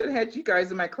right, I should have had you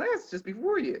guys in my class just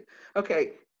before you.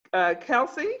 Okay,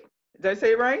 Kelsey, did I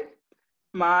say it right?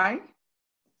 My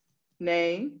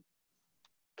name,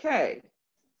 K-E-L-S-E-Y.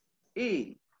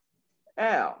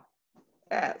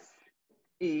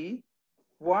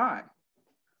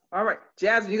 All right,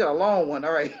 Jasmine, you got a long one.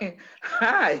 All right.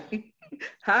 Hi.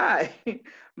 Hi.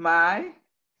 My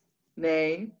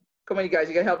name. Come on, you guys.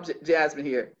 You got to help Jasmine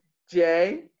here.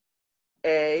 J-A-S-M-I-N-E.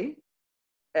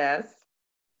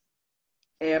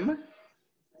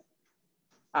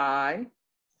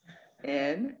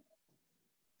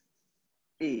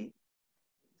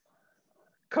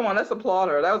 Come on, let's applaud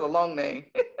her. That was a long name.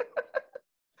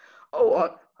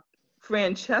 Oh,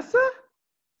 Francesca?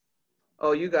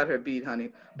 Oh, you got her beat, honey.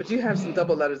 But you have some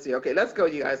double letters here. Okay, let's go,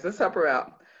 you guys. Let's help her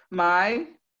out. My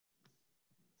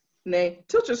name.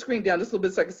 Tilt your screen down just a little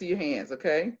bit so I can see your hands,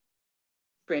 okay?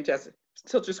 Francesca,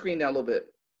 tilt your screen down a little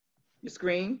bit. Your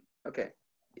screen? Okay.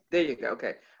 There you go.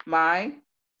 Okay. My.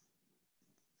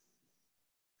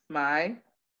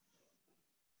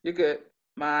 You're good.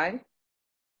 My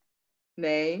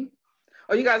name.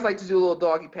 Oh, you guys like to do a little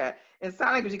doggy pat. In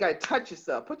sign language, you got to touch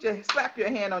yourself. Slap your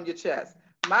hand on your chest.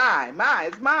 Mine,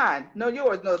 it's mine. No,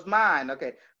 yours, no, it's mine.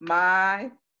 Okay.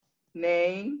 My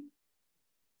name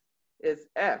is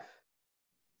F.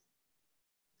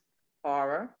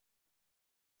 R.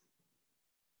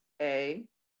 A.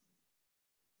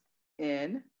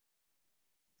 N.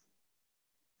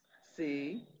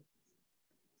 C.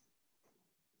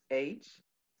 H.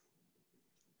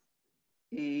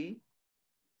 E.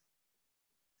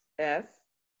 S.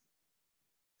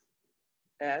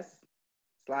 S.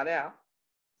 Slide out.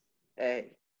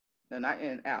 A. No, not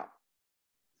in, out.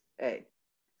 A.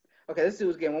 Okay, let's do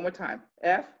it again one more time.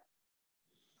 F.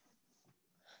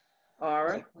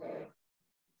 R.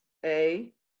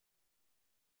 A.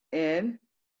 N.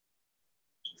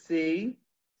 C.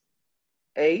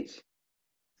 H.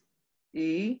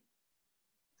 E.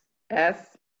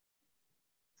 S.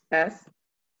 S.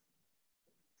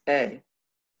 A.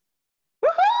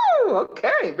 Woohoo! Oh,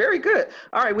 okay. Very good.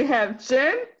 All right, we have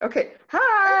Jen. Okay.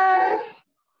 Hi.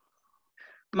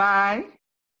 My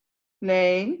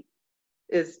name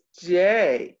is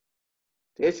J.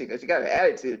 There she goes. She got an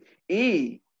attitude.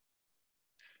 E.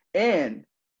 N.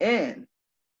 N.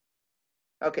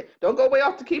 Okay. Don't go way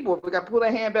off the keyboard. We got to pull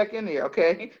that hand back in there.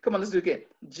 Okay. Come on, let's do it again.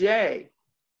 J.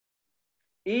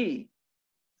 E.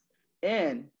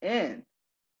 N. N.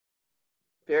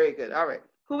 Very good. All right.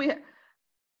 Who we have?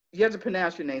 You have to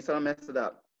pronounce your name so I don't mess it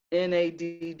up.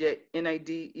 Nadeje.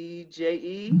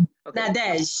 Okay.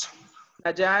 Nadej.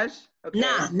 Najaj. Okay.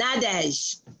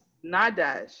 Nadej.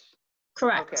 Nadaj.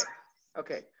 Correct. Okay.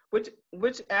 Okay.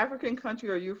 Which African country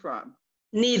are you from?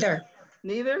 Neither.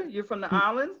 Neither? You're from the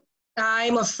island?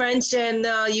 I'm of French and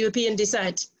European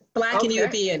descent. Black and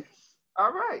European.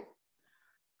 All right.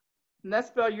 Let's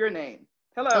spell your name.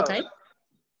 Hello. Okay.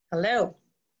 Hello.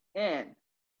 N.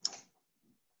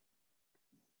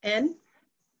 N.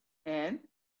 N.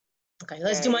 Okay,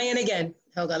 let's do my N again.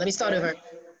 Hold on, let me start over.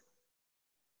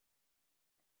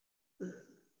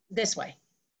 This way.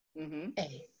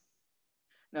 A.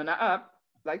 No, not up.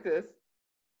 Like this.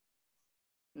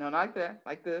 No, not like that.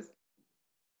 Like this.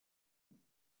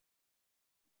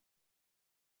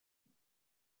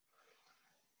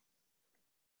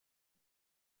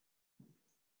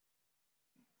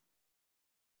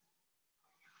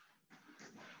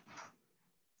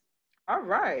 All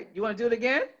right. You want to do it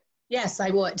again? Yes,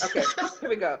 I would. Okay, here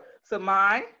we go. So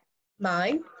my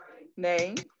name.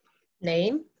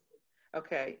 Name.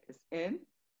 Okay, it's N.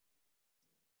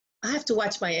 I have to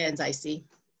watch my ends, I see.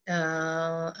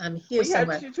 I'm here Well, you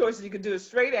somewhere. have two choices. You can do it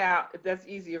straight out if that's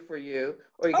easier for you,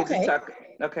 or you can just tuck.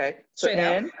 Okay, so straight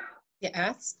N. out.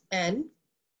 Yes, N.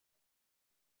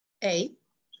 A.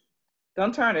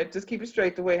 Don't turn it. Just keep it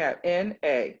straight the way I have. N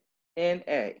A. N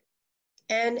A.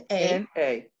 N A. N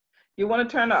A. You want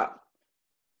to turn up.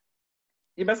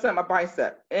 You messed up my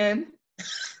bicep. N.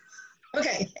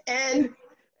 Okay. N.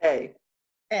 A.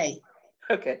 A.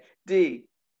 Okay. D.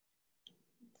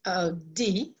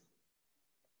 D.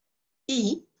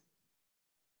 E.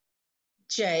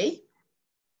 J.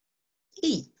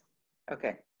 E.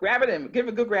 Okay. Grab it in. Give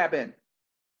it a good grab in.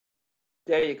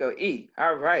 There you go. E.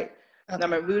 All right. Okay. Now I'm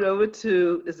going to move over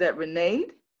to, is that Renaud?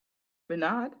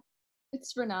 Renaud?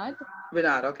 It's Renaud.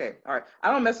 Renaud, okay. All right.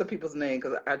 I don't mess up people's name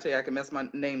because I tell you I can mess my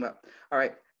name up. All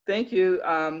right. Thank you.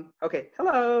 Okay.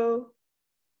 Hello.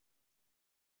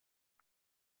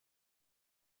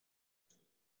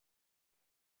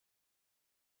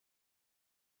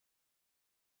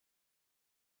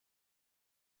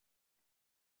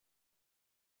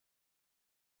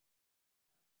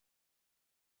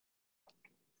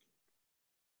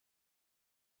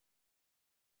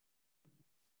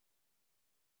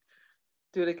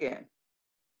 Do it again.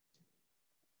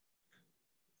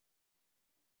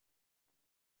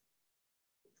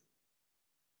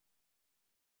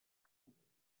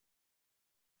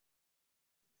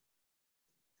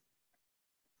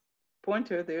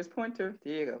 Pointer, there's pointer.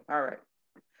 There you go. All right.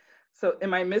 So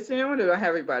am I missing anyone or do I have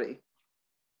everybody?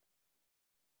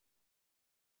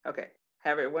 Okay.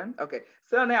 Have everyone? Okay.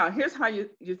 So now here's how you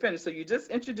finish. So you just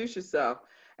introduce yourself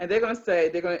and they're going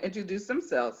to introduce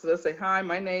themselves. So they'll say, hi,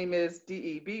 my name is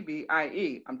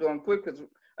D-E-B-B-I-E. I'm doing quick because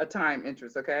of time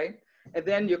interest, okay? And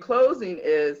then your closing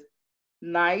is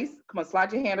nice. Come on,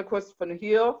 slide your hand across from the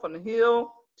heel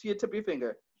to your tip of your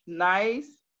finger. Nice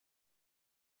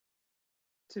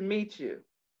to meet you.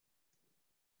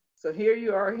 So here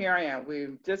you are, here I am. We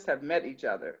just have met each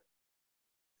other.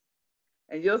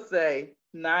 And you'll say,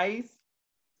 nice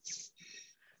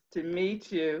to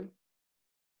meet you.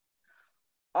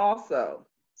 Also,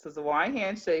 so it's a Hawaiian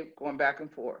handshake going back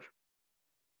and forth.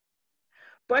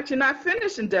 But you're not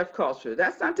finished in deaf culture.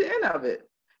 That's not the end of it.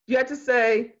 You have to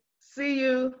say, see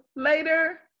you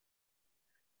later,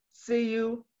 see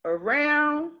you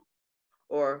around,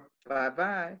 or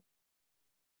bye-bye.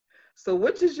 So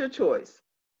which is your choice?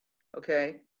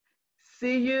 Okay,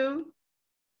 see you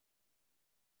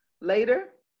later,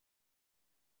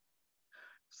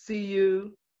 see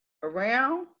you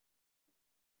around.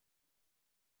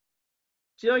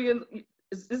 Jillian,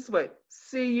 it's this way,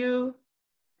 see you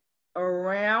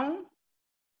around.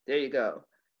 There you go.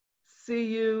 See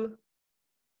you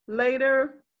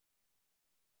later,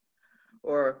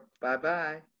 or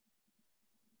bye-bye.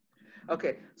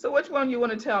 Okay, so which one you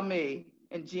want to tell me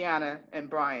and Gianna and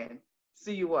Brian?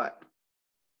 See you what?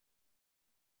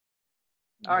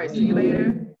 All right, see you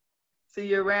later. See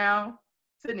you around.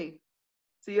 Sydney,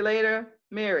 see you later.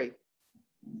 Mary.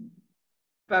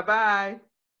 Bye-bye.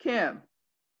 Kim.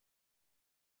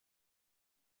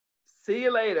 See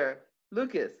you later.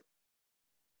 Lucas.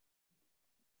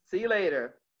 See you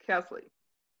later. Kesley.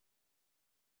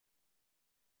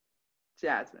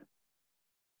 Jasmine.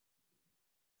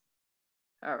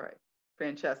 All right.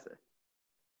 Francesca.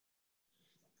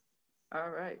 All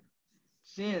right.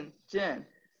 Jen.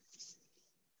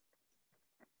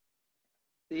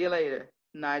 See you later.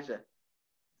 Nija.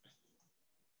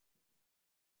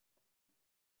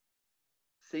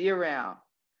 See you around.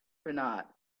 Renat.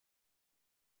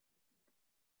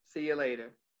 See you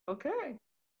later. Okay.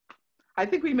 I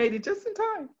think we made it just in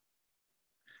time.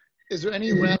 Is there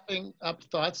any wrapping up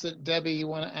thoughts that Debbie you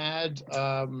want to add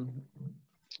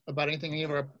about anything, any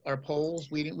of our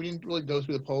polls? We didn't really go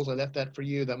through the polls. I left that for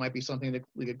you. That might be something that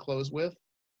we could close with.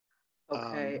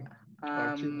 Okay.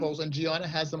 Our 2 polls, and Gianna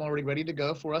has them already ready to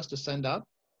go for us to send up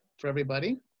for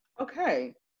everybody.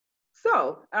 Okay.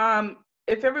 So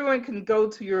if everyone can go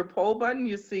to your poll button,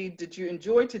 you see, did you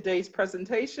enjoy today's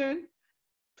presentation?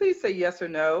 Please say yes or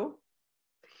no.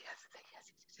 Yes.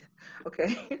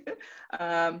 Okay.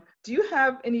 Do you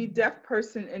have any deaf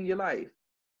person in your life?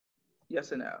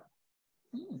 Yes or no?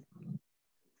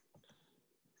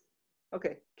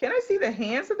 Okay. Can I see the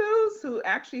hands of those who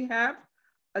actually have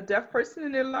a deaf person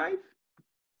in their life?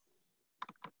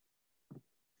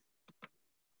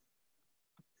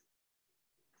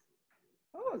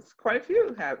 Oh, it's quite a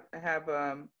few have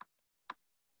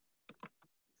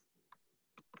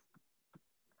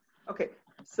okay,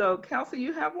 so Kelsey,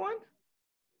 you have one?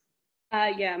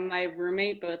 Yeah, my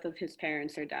roommate, both of his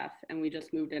parents are deaf, and we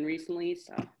just moved in recently,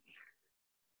 so.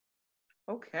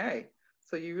 Okay,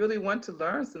 so you really want to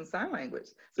learn some sign language.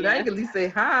 So Yeah. now you can at least say,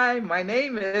 hi, my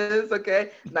name is,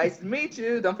 okay, nice to meet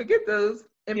you. Don't forget those,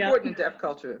 important in deaf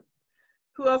culture.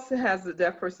 Who else has a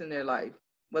deaf person in their life?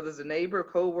 Whether it's a neighbor,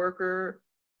 co-worker,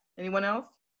 anyone else?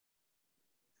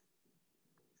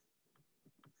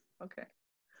 Okay,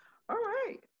 all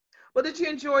right. Well, did you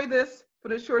enjoy this for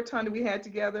the short time that we had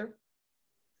together?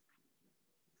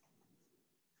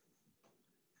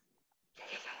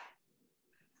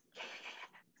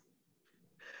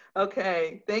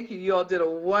 Okay, thank you. You all did a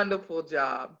wonderful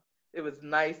job. It was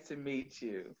nice to meet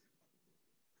you.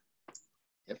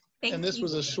 Yep. And this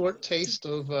was a short taste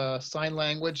of sign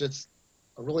language. It's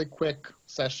a really quick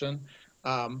session,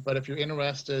 but if you're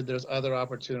interested, there's other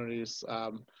opportunities.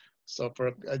 So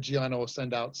for Gianna will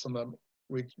send out some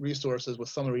resources with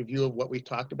some review of what we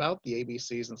talked about, the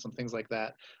ABCs and some things like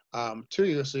that, to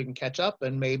you, so you can catch up,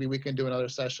 and maybe we can do another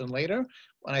session later.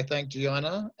 And I thank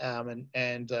Gianna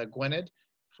and Gwyneth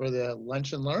for the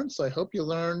lunch and learn. So I hope you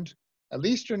learned at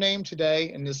least your name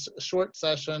today in this short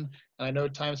session. And I know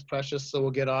time's precious, so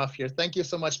we'll get off here. Thank you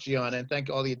so much, Gianna, and thank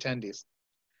all the attendees.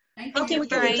 Thank you,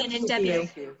 Brian and Debbie.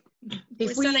 Thank you. It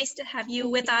was so nice to have you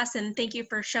with us, and thank you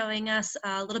for showing us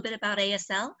a little bit about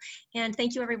ASL. And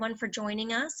thank you everyone for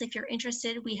joining us. If you're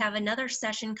interested, we have another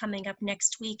session coming up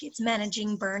next week. It's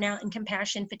managing burnout and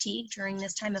compassion fatigue during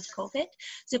this time of COVID.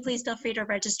 So please feel free to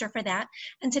register for that.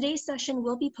 And today's session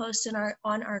will be posted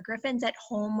on our Griffins at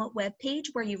Home webpage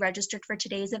where you registered for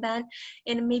today's event.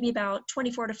 In maybe about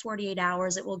 24 to 48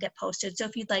 hours, it will get posted. So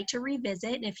if you'd like to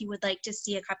revisit, and if you would like to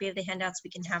see a copy of the handouts,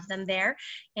 we can have them there.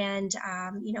 And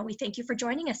you know, we thank you for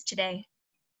joining us today.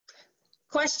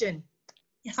 Question.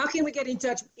 Yes. How can we get in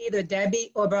touch with either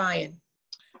Debbie or Brian?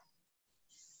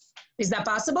 Is that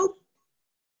possible?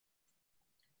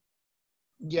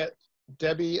 Yeah,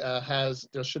 Debbie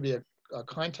there should be a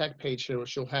contact page here where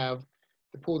she'll have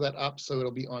to pull that up, so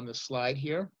it'll be on the slide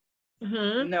here.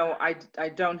 Mm-hmm. No, I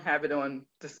don't have it on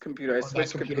this computer. I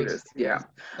switched computers. Yeah.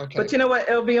 Okay. But you know what?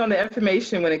 It'll be on the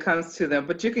information when it comes to them.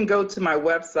 But you can go to my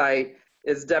website.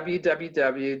 It's www.easy,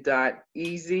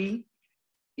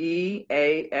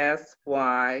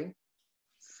 E-A-S-Y,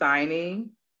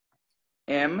 signing,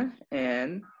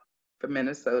 M-N for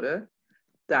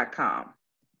Minnesota.com.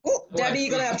 Oh, Debbie,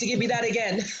 you're going to have to give me that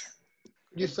again.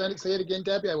 You say it again,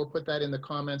 Debbie? I will put that in the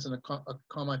comments and a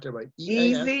comment there, right?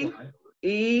 Easy,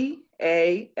 E-A-S-Y.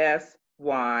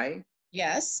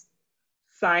 Yes.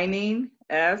 Signing,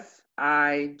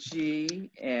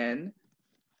 SIGNING.com.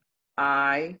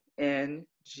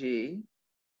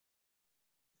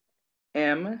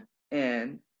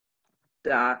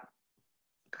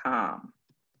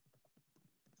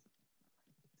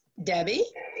 Debbie?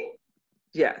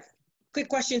 Yes. Quick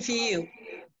question for you.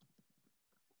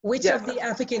 Which of the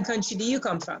African country do you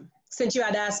come from? Since you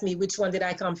had asked me which one did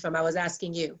I come from, I was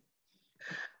asking you.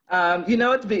 You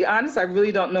know, to be honest, I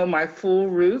really don't know my full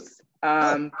roots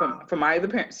from either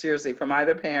parent, seriously, from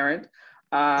either parent.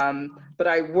 But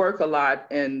I work a lot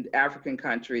in African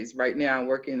countries. Right now, I'm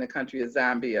working in the country of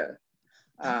Zambia.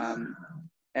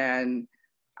 And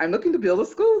I'm looking to build a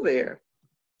school there.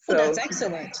 So that's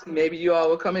excellent. Maybe you all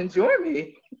will come and join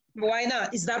me. Why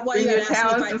not? Is that why Bring you your had asked me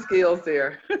talents if and I, skills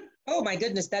there. oh my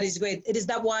goodness, that is great. Is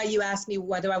that why you asked me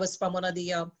whether I was from one of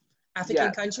the African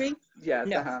Yes. country? Yes,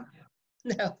 No, uh-huh.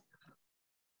 no.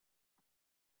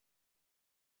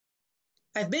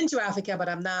 I've been to Africa, but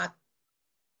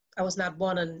I was not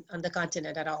born on the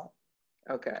continent at all.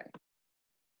 Okay.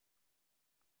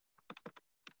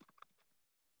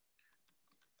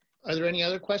 Are there any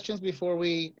other questions before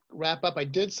we wrap up? I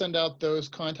did send out those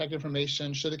contact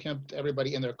information, should have come to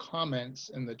everybody in their comments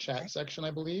in the chat section,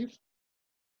 I believe.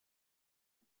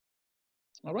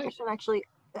 All right. Question actually,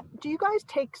 do you guys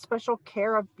take special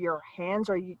care of your hands?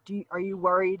 Are you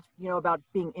worried, about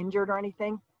being injured or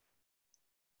anything?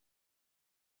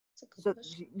 So,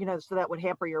 so that would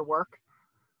hamper your work?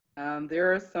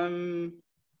 There are some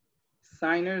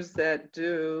signers that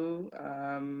do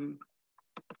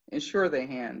insure their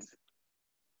hands.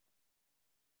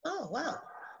 Oh, wow.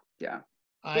 Yeah.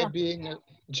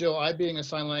 Jill, I being a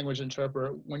sign language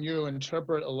interpreter, when you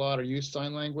interpret a lot or use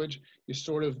sign language, you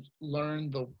sort of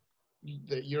learn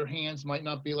that your hands might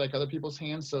not be like other people's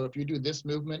hands. So if you do this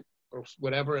movement or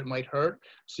whatever, it might hurt.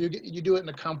 So you do it in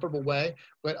a comfortable way.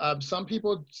 But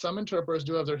some interpreters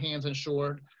do have their hands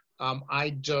insured. I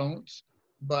don't,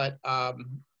 but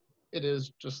it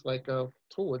is just like a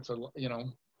tool. It's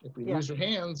if you use your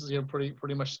hands, you're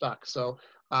pretty much stuck. So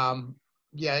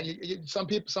yeah, some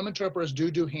interpreters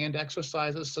do hand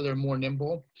exercises, so they're more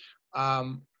nimble.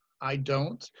 I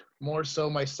don't. More so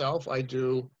myself, I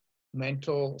do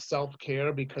mental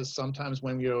self-care, because sometimes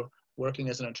when you're working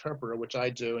as an interpreter, which I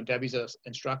do, and Debbie's an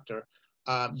instructor,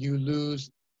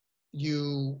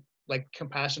 you like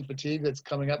compassion fatigue that's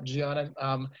coming up, Gianna,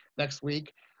 next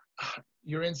week.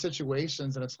 You're in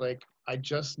situations and it's like, I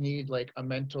just need like a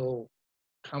mental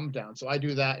come down. So I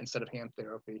do that instead of hand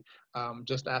therapy.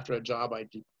 Just after a job, I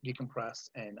decompress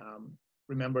and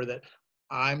remember that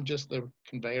I'm just the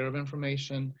conveyor of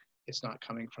information. It's not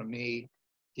coming from me.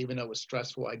 Even though it was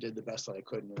stressful, I did the best that I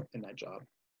could in that job.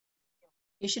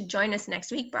 You should join us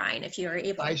next week, Brian, if you are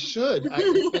able. I should.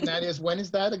 And that is, when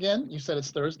is that again? You said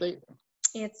it's Thursday?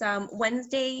 It's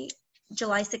Wednesday,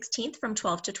 July 16th from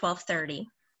 12 to 12:30.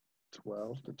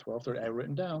 12 to 12:30. I've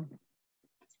written down.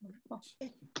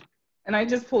 And I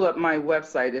just pulled up my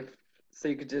website so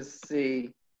you could just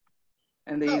see.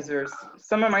 And these are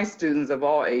some of my students of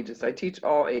all ages. I teach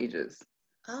all ages.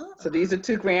 Oh. So these are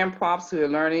 2 grand props who are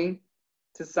learning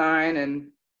to sign, and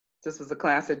this was a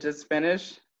class that just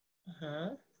finished. Uh-huh.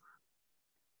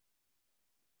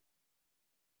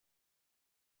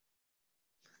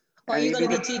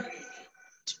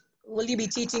 Will you be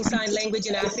teaching sign language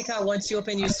in Africa once you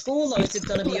open your school, or is it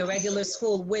going to be a regular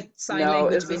school with sign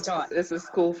language being taught? It's a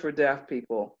school for deaf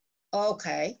people.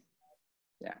 Okay.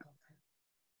 Yeah.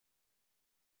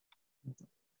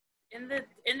 In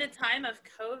the time of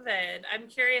COVID, I'm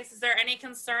curious, is there any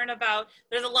concern about,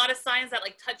 there's a lot of signs that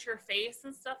like touch your face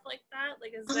and stuff like that?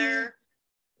 Like, is there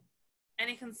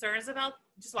any concerns about,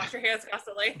 just wash your hands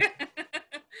constantly?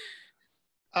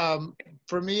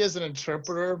 For me as an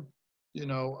interpreter,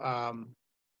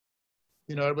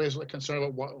 everybody's like concerned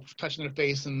about touching their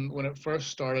face. And when it first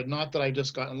started, not that I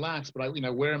just gotten lax, but I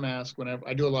wear a mask whenever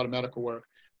I do a lot of medical work,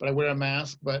 but I wear a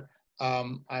mask, but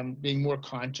I'm being more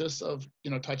conscious of,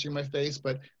 touching my face.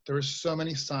 But there are so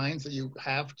many signs that you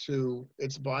have to,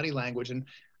 it's body language, and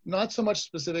not so much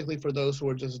specifically for those who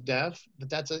are just deaf,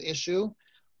 that's an issue,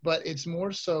 but it's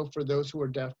more so for those who are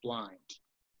deaf blind.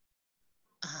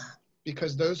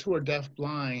 Because those who are deaf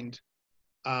blind,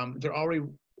 they're already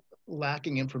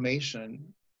lacking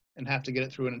information and have to get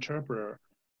it through an interpreter.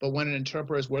 But when an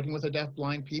interpreter is working with a deaf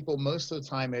blind people, most of the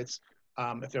time it's,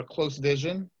 if they're close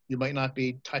vision, you might not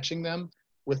be touching them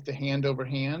with the hand over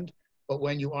hand, but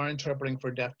when you are interpreting for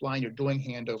deaf blind, you're doing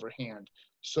hand over hand.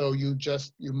 So you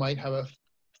might have a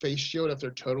face shield if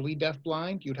they're totally deaf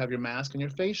blind. You'd have your mask and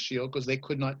your face shield because they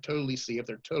could not totally see if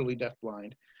they're totally deaf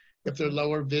blind. If they're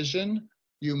lower vision,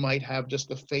 you might have just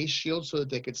the face shield so that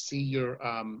they could see your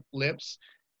lips,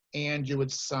 and you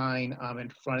would sign in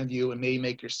front of you and maybe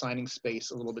make your signing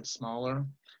space a little bit smaller.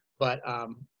 But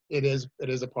it is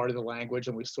a part of the language,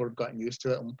 and we've sort of gotten used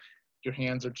to it. And your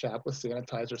hands are chapped with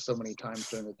sanitizer so many times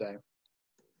during the day.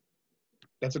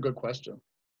 That's a good question.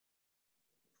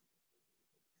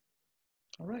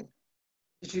 All right.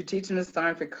 Did you teach them to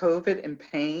sign for COVID and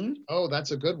pain? Oh,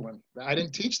 that's a good one. I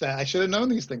didn't teach that. I should have known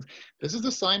these things. This is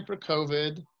the sign for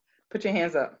COVID. Put your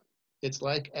hands up. It's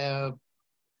like it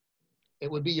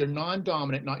would be your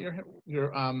non-dominant, not your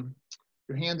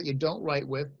hand that you don't write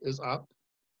with is up,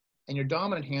 and your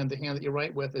dominant hand, the hand that you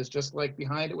write with, is just like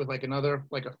behind it with like another,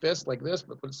 like a fist like this,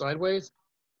 but put it sideways,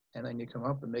 and then you come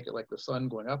up and make it like the sun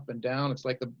going up and down. It's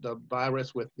like the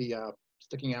virus with the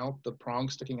sticking out, the prong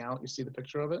sticking out. You see the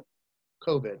picture of it?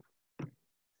 COVID.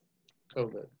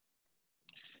 COVID.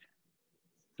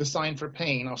 The sign for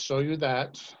pain, I'll show you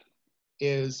that,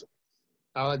 is,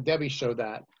 I'll let Debbie show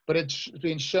that, but it's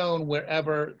being shown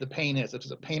wherever the pain is. If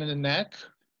there's a pain in the neck,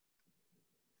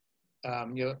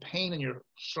 you have a pain in your,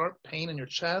 sharp pain in your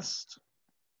chest,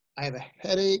 I have a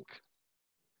headache,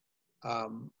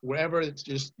 wherever it's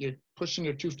just, you're pushing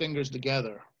your two fingers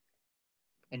together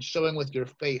and showing with your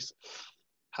face,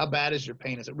 how bad is your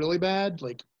pain? Is it really bad?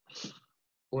 Like,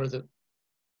 or is it?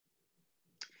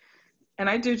 And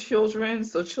I do children,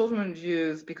 so children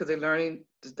use, because they're learning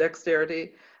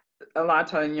dexterity, a lot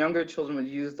of times younger children would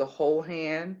use the whole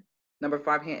hand, number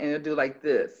 5 hand, and they'll do like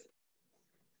this.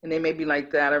 And they may be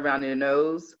like that around their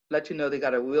nose, let you know they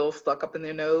got a wheel stuck up in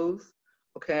their nose,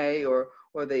 okay? Or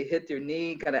they hit their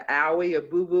knee, got an owie, a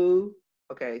boo-boo.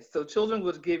 Okay, so children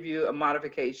would give you a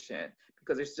modification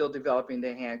because they're still developing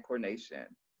their hand coordination.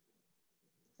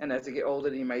 And as they get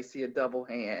older, you might see a double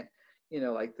hand, you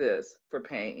know, like this for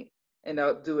pain. And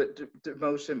they'll do it to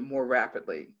motion more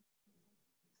rapidly.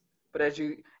 But as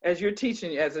you're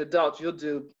teaching, as an adult, you'll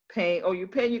do pain. Oh, you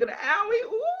pain, you're gonna owie.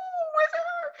 Ooh, where's it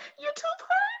hurt? Your tooth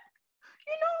hurt?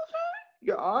 Your nose hurt?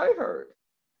 Your eye hurt?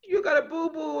 You got a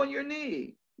boo-boo on your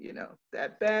knee. You know,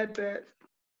 that bad.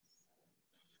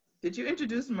 Did you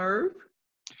introduce Merv?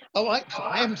 Oh,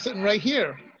 I am sitting right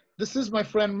here. This is my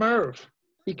friend Merv.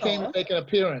 He came to make an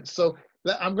appearance. So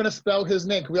I'm gonna spell his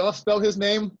name. Can we all spell his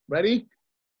name? Ready?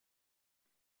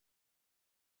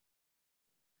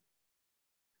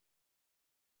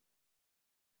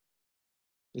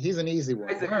 He's an easy one.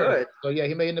 Is it good? So yeah,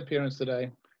 he made an appearance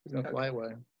today. He's gonna fly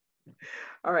away.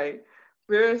 All right.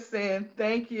 We're saying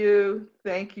thank you.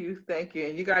 And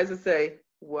you guys will say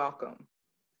welcome.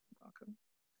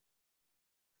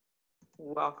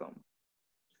 Welcome.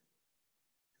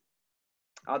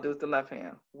 I'll do it with the left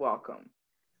hand. Welcome.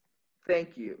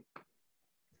 Thank you.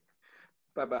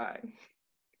 Bye-bye.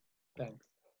 Thanks.